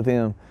relationship with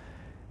him.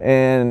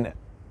 And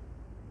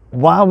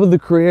why would the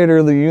creator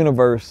of the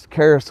universe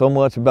care so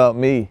much about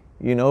me,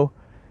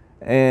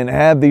 and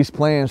have these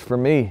plans for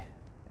me?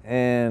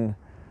 And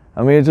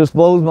it just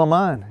blows my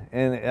mind.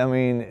 And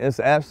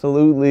it's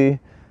absolutely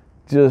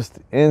just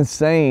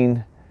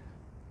insane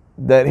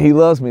that he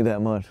loves me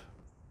that much.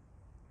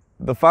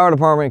 The fire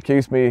department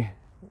keeps me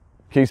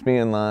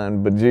in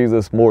line, but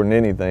Jesus, more than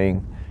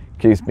anything,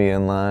 keeps me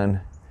in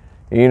line.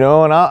 And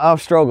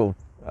I've struggled.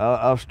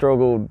 I've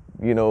struggled,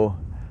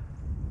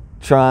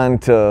 trying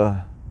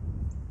to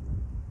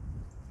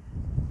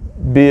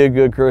be a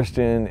good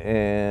Christian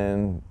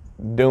and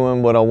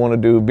doing what I want to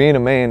do. Being a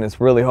man, it's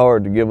really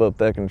hard to give up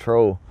that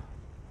control.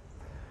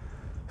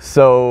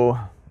 So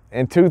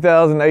in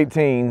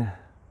 2018,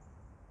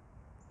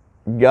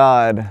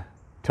 God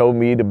told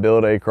me to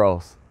build a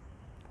cross.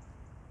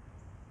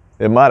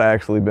 It might have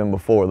actually been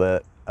before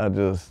that.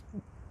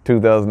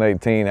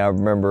 2018, I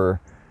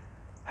remember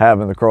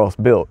having the cross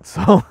built.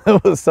 So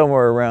it was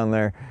somewhere around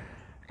there.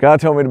 God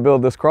told me to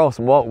build this cross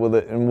and walk with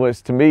it, and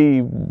which to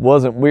me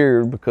wasn't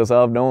weird, because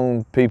I've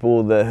known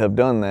people that have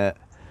done that.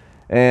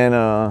 And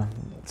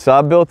so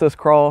I built this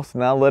cross,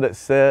 and I let it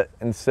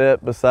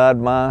set beside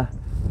my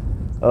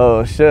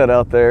shed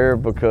out there,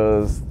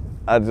 because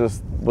I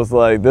just was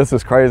like, this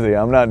is crazy.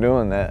 I'm not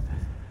doing that.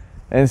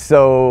 And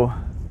so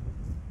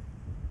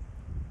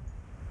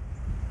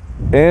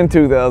in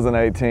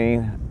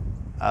 2018,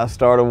 I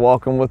started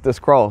walking with this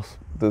cross,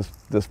 this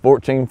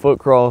 14-foot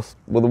cross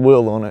with a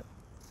wheel on it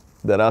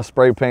that I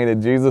spray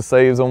painted Jesus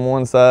Saves on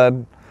one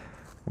side.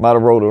 Might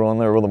have wrote it on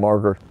there with a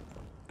marker.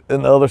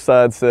 And the other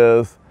side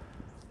says,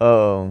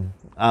 I'm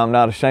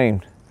not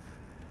ashamed.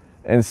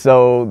 And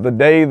so the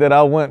day that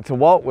I went to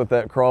walk with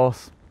that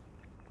cross,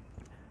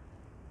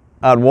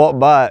 I'd walk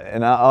by it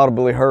and I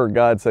audibly heard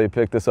God say,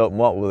 pick this up and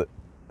walk with it.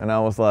 And I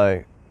was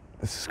like,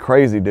 this is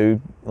crazy, dude.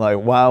 Like,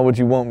 why would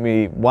you want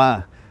me? Why?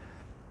 And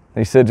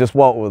he said, just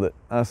walk with it.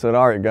 I said,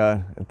 all right,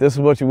 God, if this is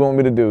what you want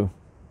me to do,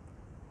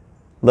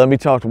 let me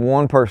talk to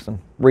one person,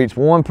 reach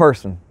one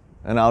person,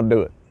 and I'll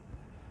do it.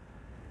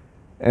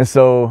 And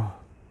so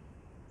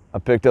I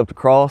picked up the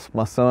cross,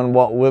 my son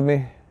walked with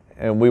me,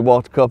 and we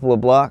walked a couple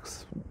of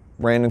blocks,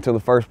 ran into the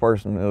first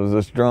person. It was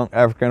this drunk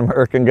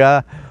African-American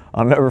guy.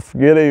 I'll never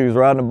forget it. He was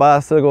riding a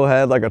bicycle,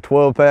 had like a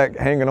 12-pack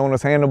hanging on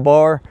his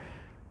handlebar.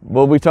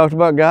 But we talked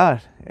about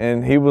God,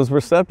 and he was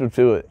receptive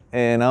to it.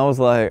 And I was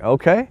like,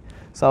 okay.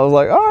 So I was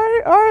like, all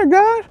right,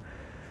 God.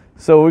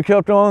 So we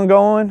kept on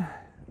going.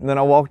 And then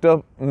I walked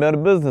up and met a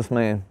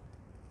businessman.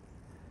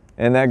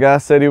 And that guy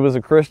said he was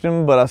a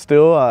Christian, but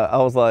I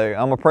was like,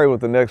 I'm gonna pray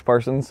with the next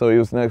person. So he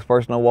was the next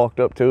person I walked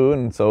up to,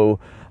 and so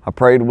I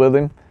prayed with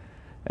him,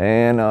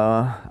 and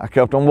I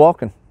kept on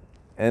walking.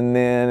 And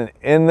then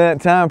in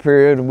that time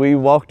period, we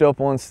walked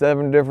up on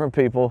 7 different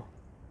people,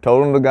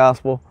 told them the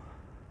gospel,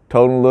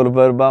 told them a little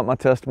bit about my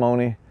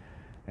testimony,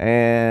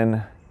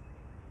 and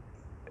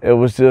it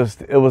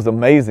was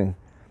amazing.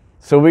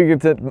 So we get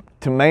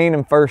to Main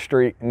and First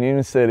Street in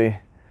Union City,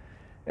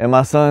 and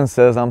my son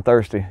says, I'm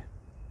thirsty.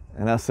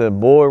 And I said,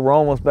 boy, we're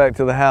almost back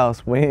to the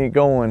house. We ain't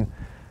going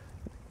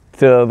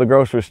to the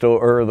grocery store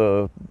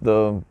or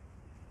the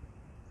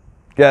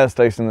gas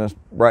station that's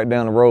right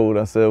down the road.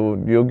 I said,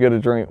 well, you'll get a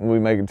drink when we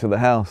make it to the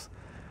house.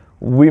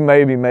 We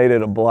maybe made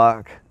it a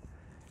block,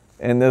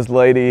 and this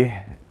lady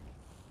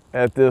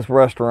at this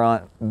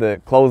restaurant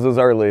that closes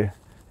early, it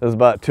was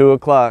about 2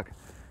 o'clock,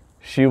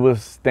 she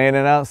was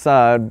standing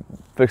outside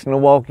fixing to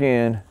walk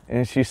in,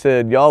 and she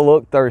said, y'all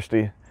look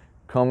thirsty,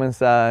 come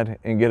inside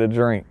and get a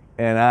drink.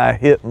 And I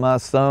hit my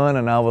son,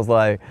 and I was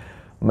like,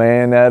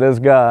 man, that is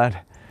God.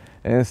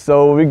 And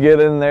so we get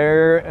in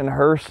there, and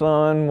her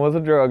son was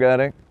a drug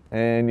addict.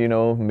 And, you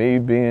know, me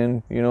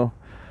being, you know,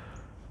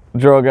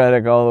 drug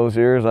addict all those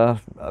years,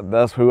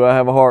 that's who I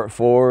have a heart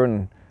for.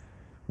 And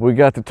we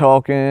got to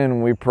talking,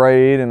 and we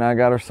prayed, and I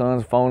got her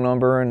son's phone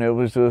number, and it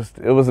was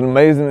an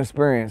amazing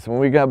experience. When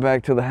we got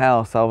back to the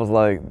house, I was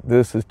like,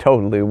 this is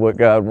totally what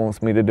God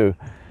wants me to do.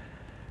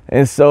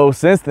 And so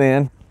since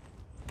then,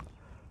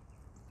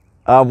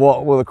 I've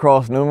walked with the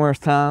cross numerous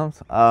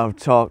times. I've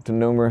talked to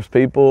numerous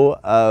people.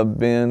 I've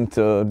been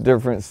to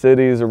different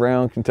cities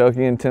around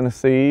Kentucky and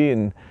Tennessee,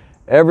 and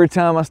every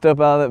time I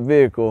step out of that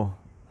vehicle,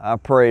 I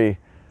pray,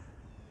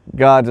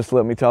 God, just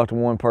let me talk to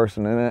one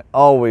person, and it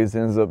always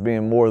ends up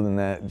being more than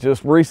that.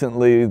 Just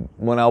recently,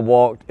 when I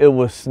walked, it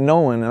was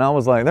snowing, and I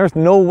was like, there's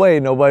no way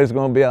nobody's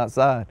going to be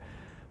outside.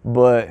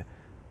 But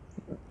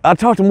I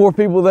talked to more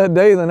people that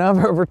day than I've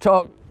ever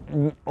talked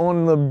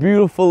on the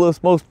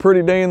beautifulest, most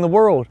pretty day in the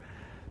world.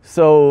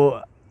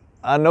 So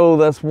I know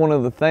that's one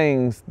of the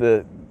things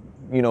that,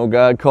 you know,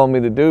 God called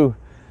me to do.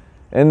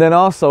 And then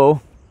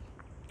also,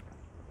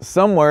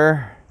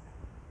 somewhere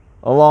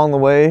along the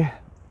way,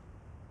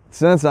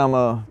 since I'm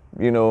a,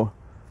 you know,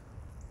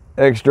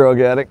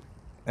 ex-drug addict,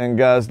 and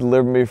God's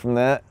delivered me from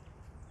that,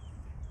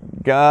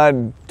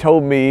 God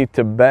told me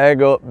to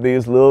bag up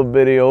these little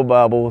bitty old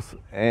Bibles,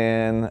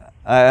 and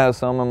I have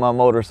some on my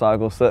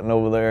motorcycle sitting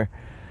over there.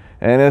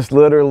 And it's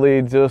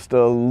literally just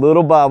a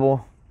little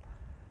Bible,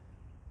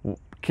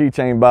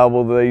 keychain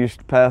Bible that they used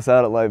to pass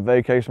out at like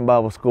Vacation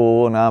Bible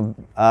School, and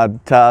I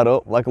tie it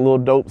up like a little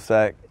dope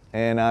sack,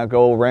 and I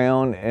go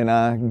around and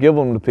I give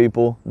them to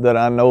people that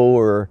I know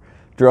are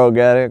drug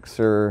addicts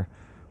or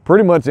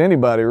pretty much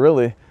anybody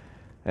really,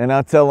 and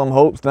I tell them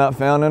hope's not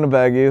found in a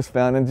baggie, it's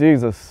found in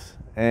Jesus.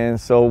 And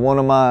so one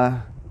of my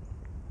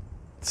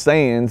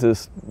sayings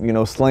is, you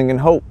know, slinging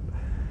hope,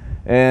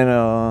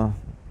 and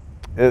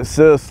it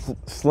says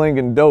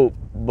slinging dope,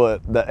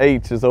 but the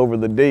H is over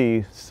the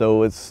D,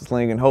 so it's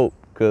slinging hope.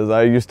 Because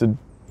I used to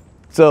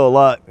sell a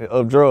lot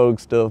of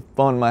drugs to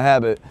fund my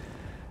habit.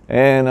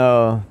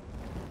 And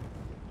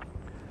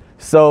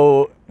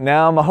so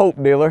now I'm a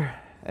hope dealer.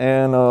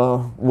 And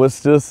I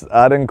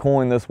didn't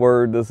coin this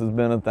word. This has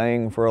been a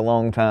thing for a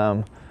long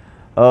time.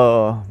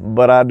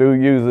 But I do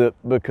use it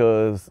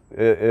because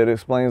it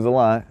explains a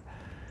lot.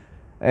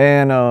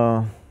 And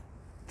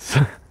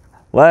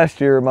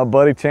last year, my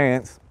buddy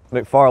Chance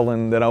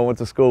McFarland that I went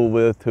to school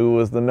with, who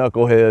was the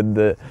knucklehead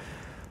that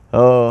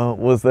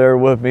was there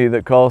with me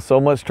that caused so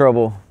much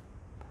trouble,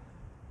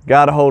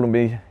 got a hold of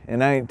me,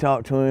 and I ain't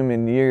talked to him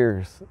in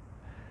years.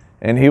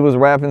 And he was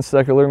rapping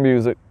secular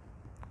music,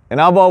 and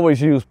I've always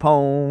used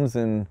poems,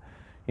 and,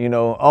 you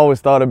know,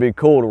 always thought it'd be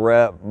cool to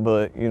rap,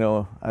 but, you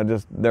know, I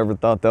just never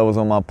thought that was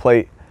on my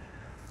plate.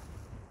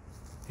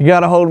 He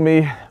got a hold of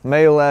me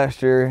May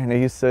last year, and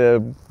he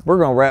said, we're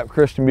gonna rap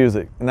Christian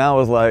music. And I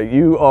was like,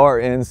 you are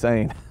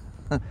insane.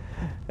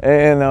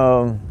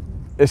 And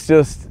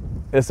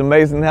it's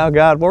amazing how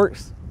God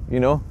works, you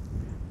know.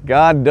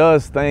 God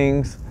does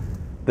things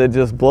that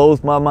just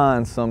blows my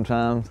mind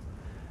sometimes.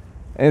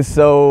 And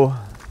so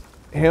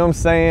him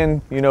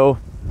saying, you know,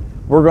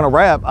 we're gonna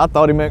rap, I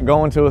thought he meant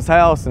going to his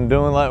house and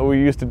doing like we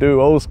used to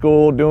do, old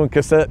school, doing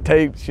cassette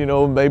tapes, you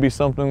know, maybe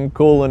something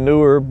cool and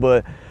newer.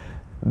 But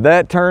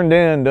that turned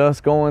into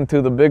us going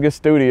to the biggest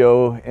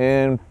studio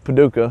in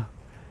Paducah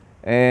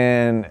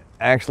and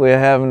actually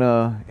having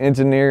an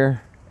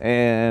engineer,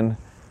 and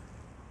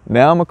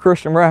now I'm a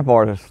Christian rap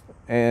artist.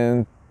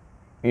 And,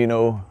 you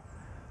know,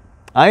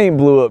 I ain't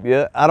blew up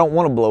yet. I don't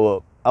want to blow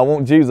up. I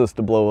want Jesus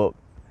to blow up.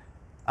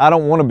 I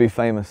don't want to be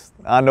famous.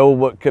 I know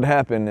what could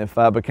happen if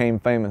I became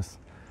famous.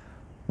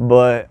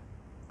 But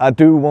I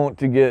do want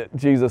to get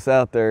Jesus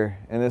out there.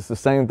 And it's the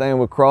same thing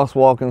with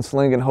crosswalking,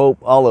 slinging hope,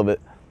 all of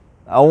it.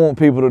 I want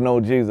people to know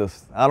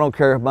Jesus. I don't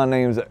care if my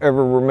name's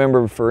ever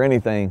remembered for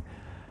anything.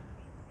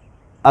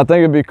 I think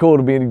it'd be cool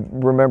to be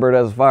remembered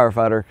as a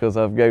firefighter because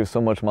I've gave so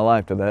much of my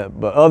life to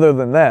that. But other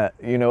than that,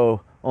 you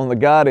know, on the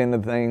God end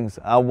of things,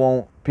 I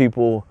want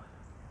people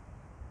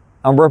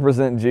I'm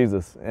representing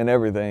Jesus in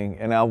everything,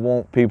 and I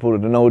want people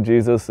to know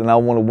Jesus, and I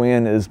want to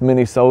win as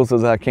many souls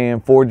as I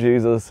can for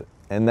Jesus,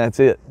 and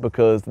that's it,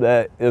 because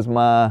that is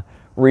my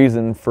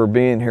reason for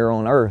being here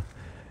on earth,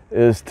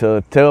 is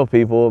to tell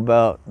people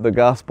about the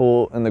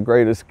gospel and the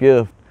greatest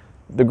gift,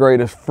 the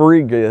greatest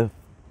free gift,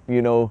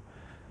 you know,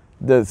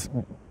 that's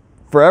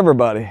for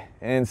everybody.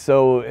 And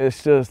so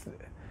it's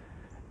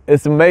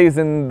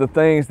amazing the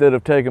things that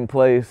have taken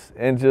place,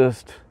 and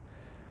just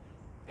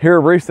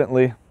here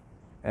recently,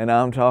 and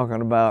I'm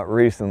talking about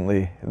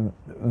recently,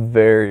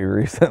 very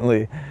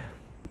recently.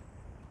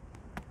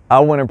 I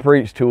went and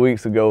preached 2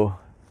 weeks ago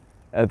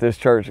at this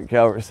church at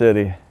Calvert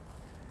City,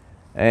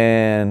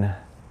 and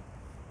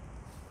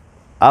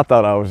I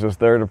thought I was just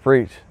there to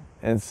preach.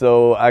 And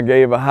so I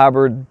gave a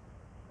hybrid,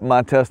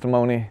 my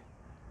testimony,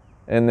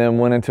 and then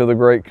went into the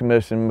Great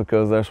Commission,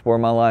 because that's where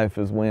my life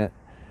has went.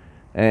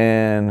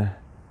 And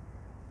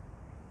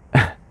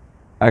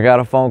I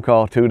got a phone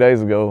call 2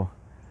 days ago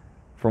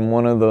from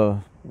one of the,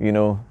 you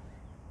know,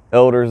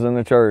 elders in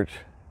the church,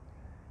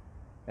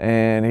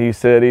 and he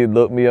said he'd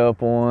looked me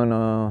up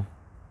on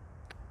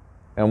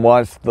and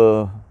watched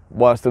the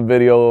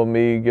video of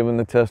me giving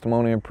the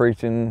testimony and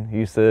preaching.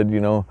 He said, you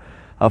know,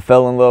 I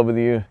fell in love with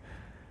you.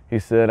 He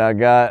said, I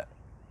got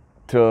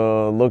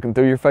to looking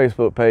through your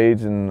Facebook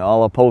page, and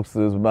all I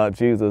posted is about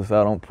Jesus.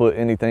 I don't put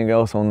anything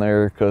else on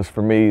there, because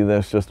for me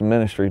that's just a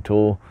ministry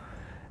tool.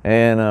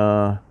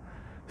 And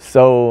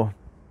so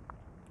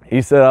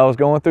he said, I was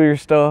going through your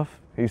stuff.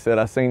 He said,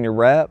 I seen your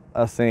rap,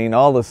 I seen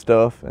all this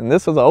stuff. And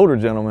this was an older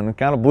gentleman. It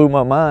kind of blew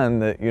my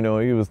mind that, you know,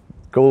 he was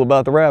cool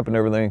about the rap and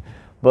everything.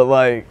 But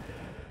like,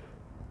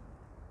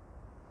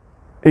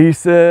 he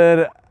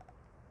said,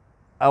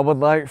 I would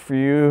like for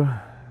you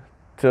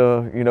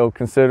to, you know,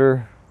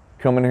 consider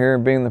coming here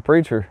and being the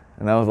preacher.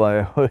 And I was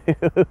like,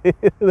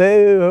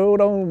 hey,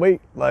 hold on, wait,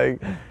 like,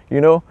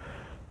 you know,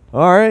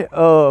 all right,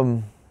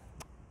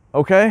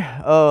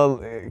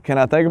 okay, can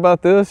I think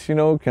about this? You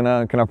know, can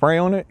I pray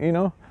on it, you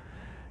know?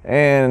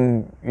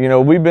 And, you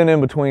know, we've been in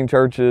between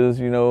churches,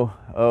 you know,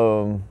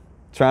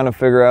 trying to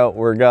figure out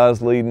where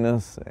God's leading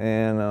us.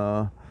 And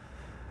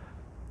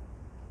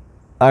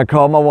I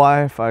called my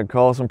wife, I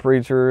called some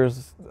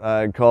preachers,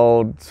 I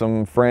called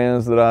some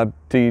friends that I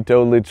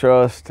totally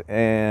trust,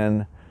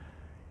 and,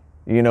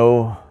 you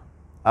know,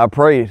 I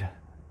prayed.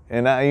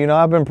 And, you know,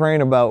 I've been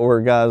praying about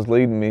where God's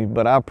leading me,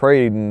 but I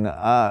prayed, and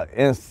I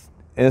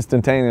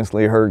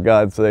instantaneously heard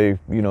God say,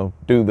 you know,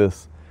 do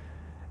this.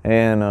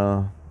 And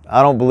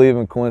I don't believe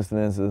in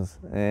coincidences,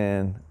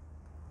 and,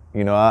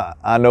 you know,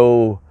 I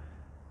know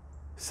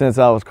since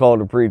I was called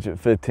to preach at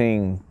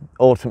 15,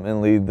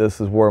 ultimately this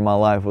is where my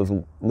life was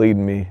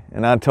leading me.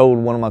 And I told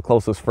one of my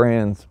closest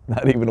friends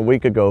not even a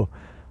week ago,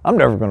 I'm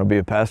never going to be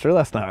a pastor.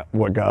 That's not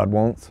what God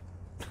wants.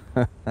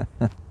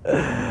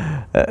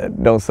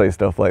 Don't say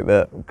stuff like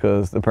that,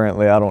 because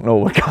apparently I don't know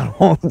what God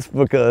wants,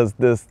 because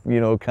this,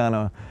 you know, kind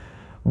of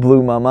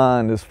blew my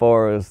mind as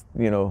far as,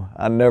 you know,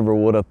 I never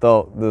would have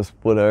thought this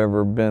would have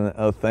ever been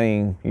a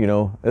thing, you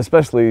know,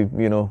 especially,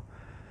 you know,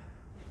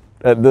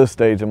 at this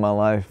stage of my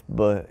life.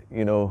 But,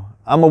 you know,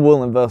 I'm a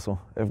willing vessel.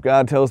 If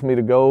God tells me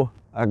to go,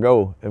 I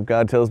go. If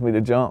God tells me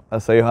to jump, I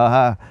say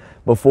hi.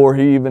 Before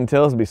he even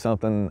tells me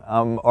something,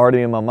 I'm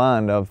already in my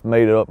mind. I've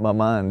made up my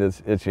mind.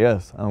 It's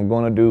yes. I'm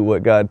going to do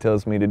what God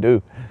tells me to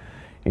do.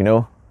 You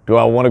know, do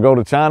I want to go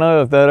to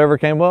China if that ever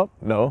came up?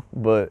 No.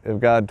 But if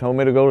God told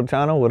me to go to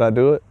China, would I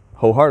do it?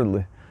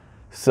 Wholeheartedly.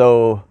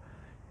 So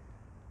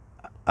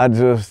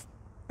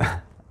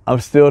I'm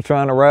still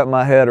trying to wrap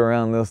my head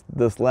around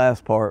this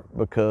last part,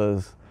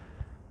 because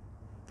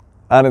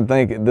I didn't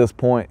think at this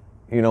point,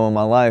 you know, in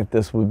my life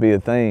this would be a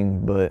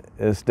thing, but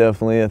it's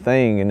definitely a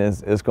thing, and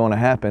it's going to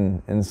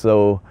happen. And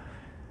so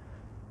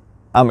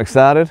I'm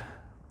excited.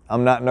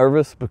 I'm not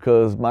nervous,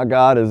 because my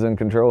God is in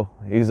control.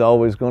 He's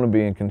always going to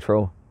be in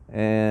control.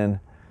 And,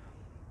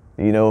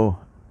 you know,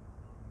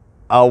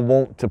 I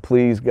want to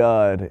please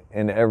God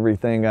in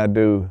everything I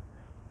do.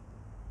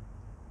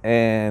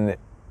 And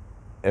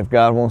if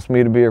God wants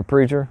me to be a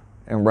preacher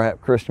and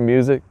rap Christian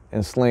music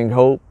and sling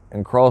hope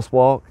and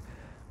crosswalk,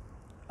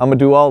 I'm going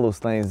to do all those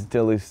things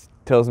until he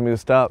tells me to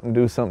stop and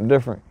do something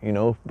different, you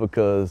know,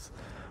 because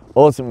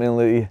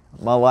ultimately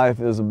my life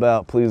is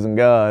about pleasing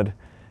God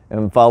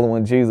and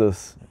following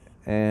Jesus.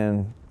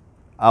 And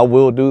I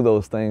will do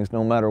those things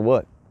no matter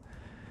what.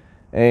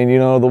 And, you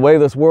know, the way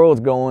this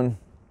world's going,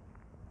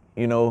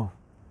 you know,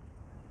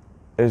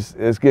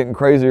 it's getting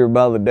crazier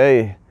by the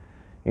day,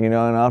 you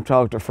know, and I've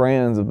talked to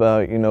friends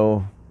about, you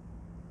know,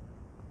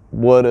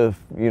 what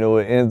if, you know,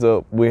 it ends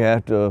up we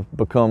have to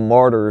become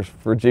martyrs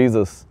for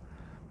Jesus.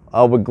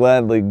 I would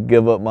gladly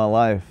give up my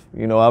life.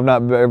 You know, I've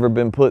not ever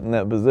been put in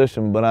that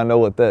position, but I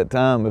know at that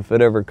time, if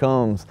it ever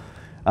comes,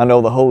 I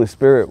know the Holy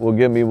Spirit will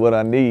give me what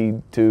I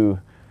need to,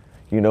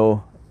 you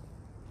know,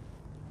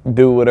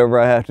 do whatever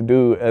I have to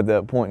do at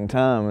that point in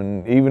time.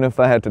 And even if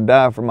I had to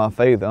die for my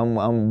faith,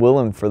 I'm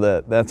willing for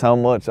that. That's how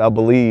much I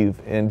believe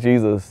in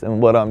Jesus and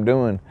what I'm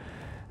doing.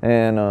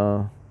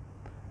 And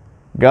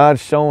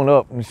God's showing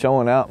up and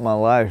showing out in my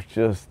life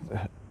just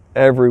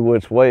every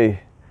which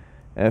way.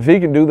 And if he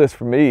can do this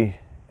for me,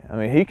 I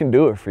mean, he can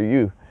do it for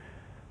you.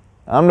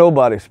 I'm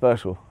nobody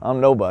special. I'm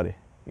nobody,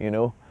 you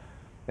know.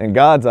 In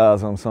God's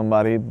eyes, I'm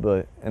somebody,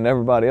 but in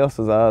everybody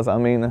else's eyes, I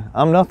mean,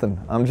 I'm nothing.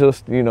 I'm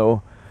just, you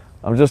know,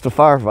 I'm just a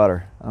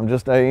firefighter. I'm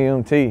just a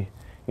EMT,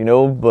 you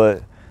know,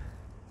 but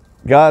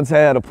God's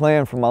had a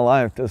plan for my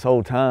life this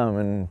whole time,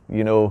 and,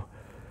 you know,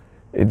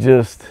 it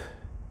just,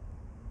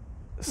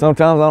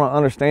 sometimes I don't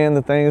understand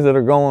the things that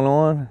are going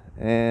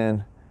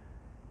on,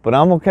 but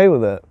I'm okay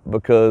with that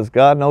because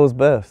God knows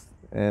best,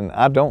 and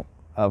I don't.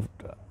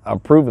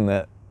 I've proven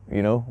that.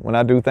 You know, when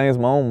I do things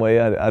my own way,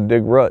 I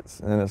dig ruts,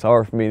 and it's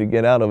hard for me to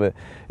get out of it.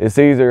 It's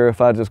easier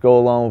if I just go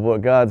along with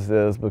what God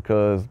says,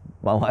 because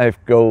my life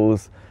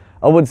goes,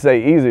 I wouldn't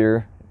say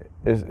easier,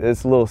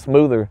 it's a little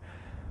smoother.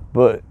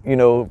 But, you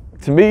know,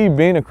 to me,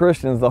 being a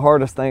Christian is the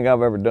hardest thing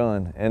I've ever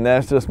done, and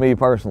that's just me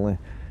personally.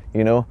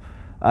 You know,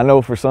 I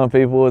know for some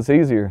people it's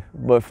easier,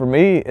 but for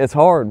me, it's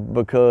hard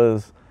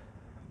because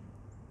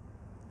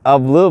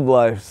I've lived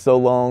life so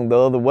long the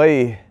other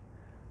way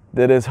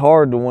that it's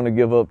hard to want to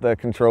give up that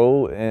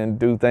control and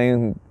do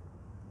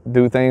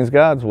things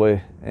God's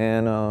way.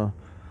 And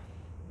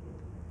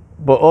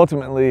but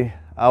ultimately,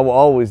 I will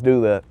always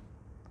do that.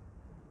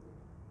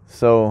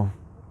 So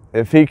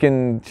if he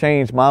can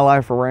change my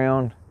life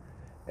around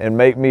and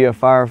make me a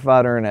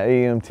firefighter and an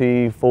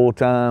EMT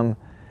full-time,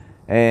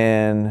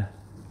 and,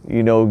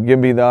 you know, give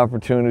me the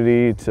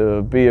opportunity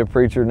to be a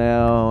preacher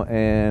now,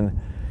 and,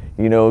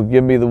 you know,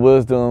 give me the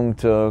wisdom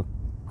to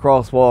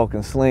crosswalk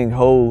and sling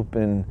hope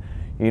and,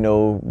 you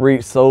know,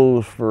 reach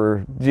souls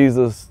for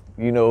Jesus,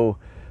 you know,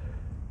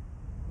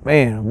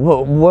 man,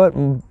 what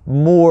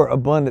more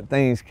abundant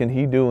things can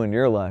he do in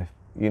your life,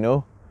 you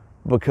know?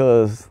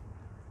 Because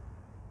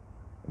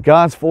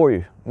God's for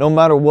you. No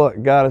matter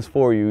what, God is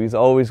for you. He's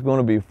always going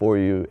to be for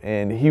you,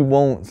 and he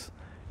wants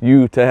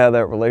you to have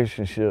that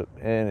relationship.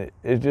 And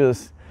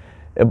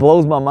it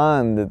blows my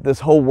mind that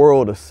this whole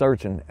world is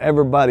searching.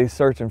 Everybody's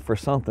searching for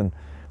something.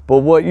 But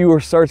what you were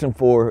searching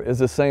for is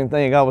the same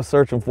thing I was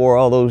searching for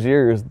all those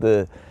years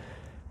that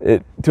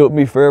it took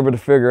me forever to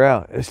figure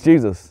out. It's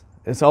Jesus.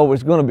 It's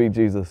always going to be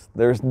Jesus.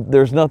 There's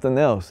nothing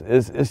else.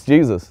 It's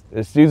Jesus.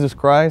 It's Jesus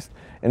Christ,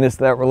 and it's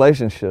that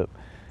relationship.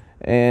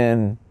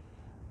 And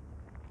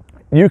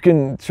you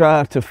can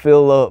try to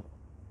fill up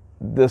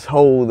this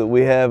hole that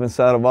we have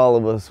inside of all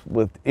of us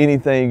with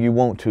anything you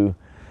want to,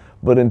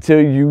 but until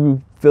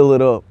you fill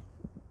it up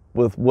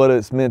with what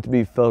it's meant to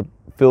be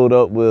filled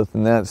up with,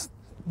 and that's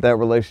that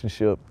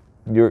relationship,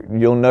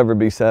 you'll never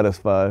be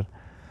satisfied.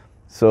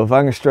 So if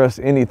I can stress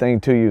anything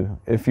to you,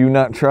 if you've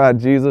not tried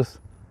Jesus,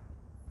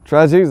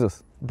 try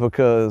Jesus,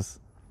 because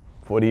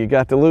what do you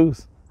got to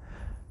lose?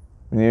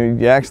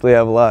 You actually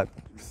have a lot.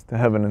 It's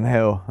heaven and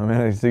hell. I mean,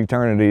 it's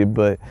eternity,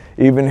 but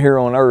even here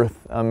on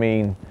earth, I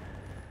mean,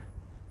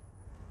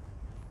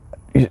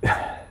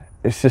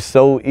 it's just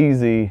so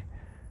easy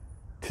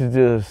to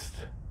just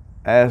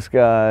ask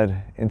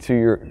God into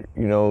your,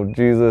 you know,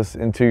 Jesus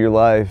into your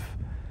life.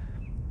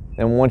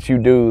 And once you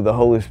do, the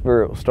Holy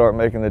Spirit will start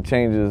making the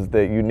changes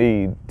that you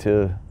need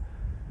to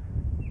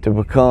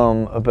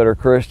become a better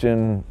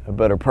Christian, a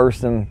better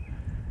person.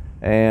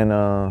 And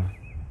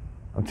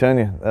I'm telling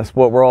you, that's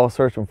what we're all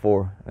searching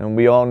for. And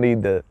we all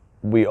need that.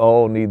 We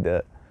all need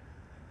that.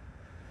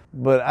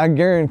 But I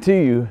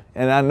guarantee you,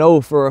 and I know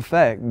for a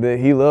fact, that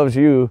he loves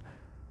you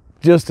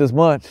just as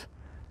much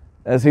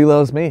as he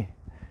loves me.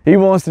 He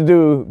wants to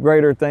do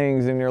greater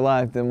things in your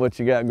life than what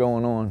you got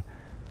going on.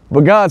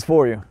 But God's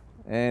for you,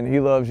 and he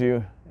loves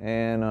you.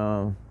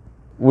 And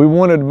we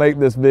wanted to make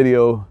this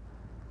video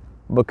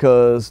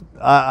because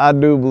I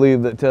do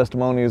believe that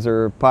testimonies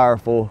are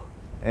powerful.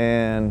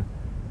 And,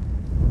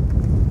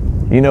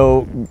 you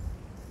know,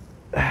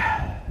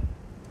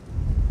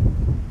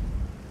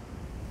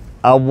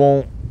 I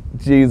want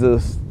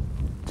Jesus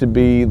to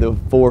be the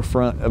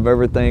forefront of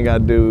everything I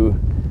do.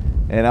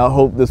 And I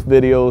hope this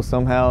video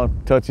somehow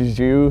touches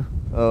you,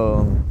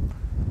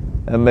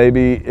 and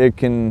maybe it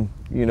can,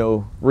 you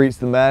know, reach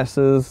the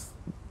masses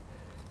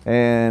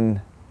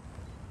and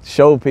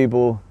show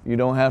people you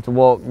don't have to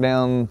walk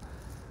down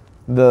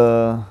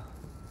the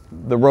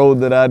road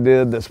that I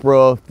did that's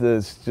rough,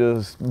 that's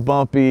just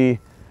bumpy,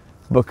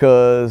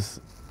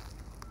 because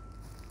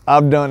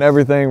I've done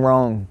everything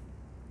wrong.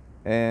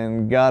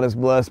 And God has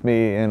blessed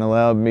me and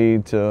allowed me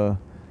to,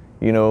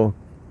 you know,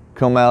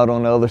 come out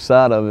on the other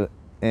side of it.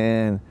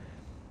 And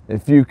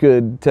if you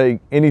could take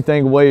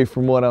anything away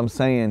from what I'm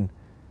saying,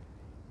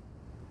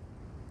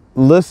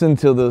 listen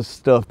to the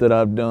stuff that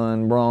I've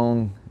done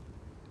wrong,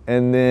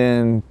 and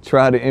then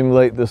try to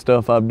emulate the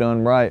stuff I've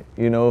done right,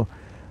 you know,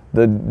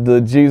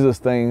 the Jesus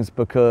things,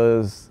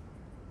 because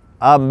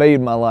I made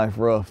my life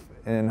rough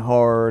and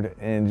hard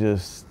and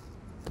just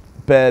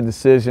bad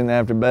decision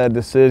after bad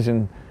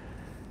decision.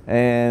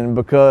 And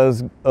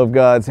because of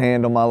God's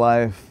hand on my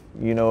life,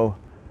 you know,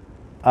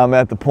 I'm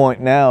at the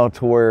point now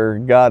to where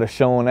God is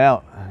showing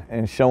out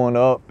and showing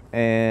up,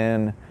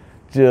 and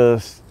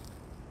just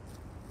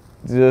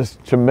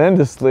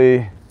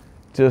tremendously,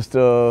 just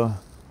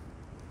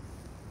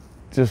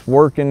just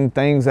working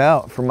things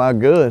out for my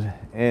good,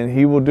 and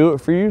he will do it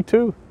for you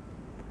too.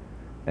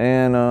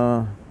 And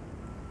I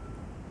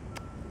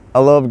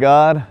love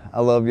God,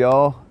 I love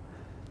y'all,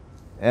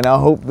 and I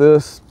hope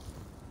this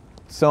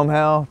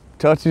somehow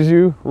touches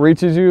you,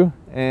 reaches you,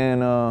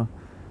 and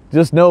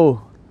just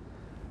know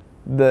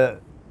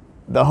that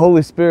the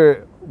Holy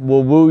Spirit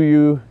will woo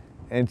you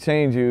and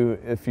change you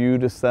if you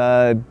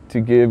decide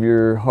to give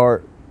your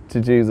heart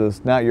to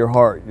Jesus. Not your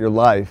heart, your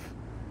life.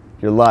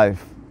 Your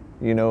life.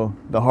 You know,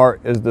 the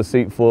heart is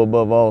deceitful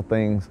above all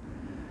things.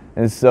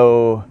 And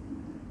so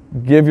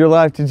give your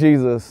life to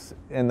Jesus,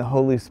 and the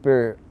Holy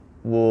Spirit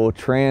will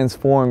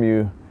transform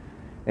you,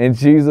 and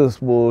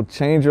Jesus will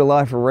change your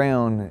life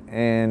around.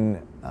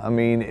 And I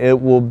mean,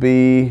 it will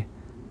be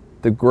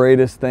the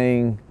greatest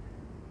thing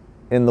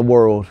in the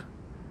world.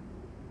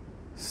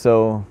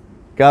 So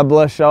God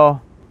bless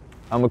y'all.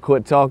 I'm gonna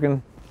quit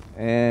talking,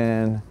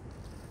 and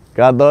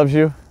God loves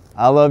you.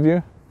 I love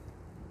you,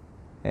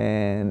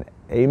 and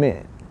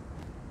amen.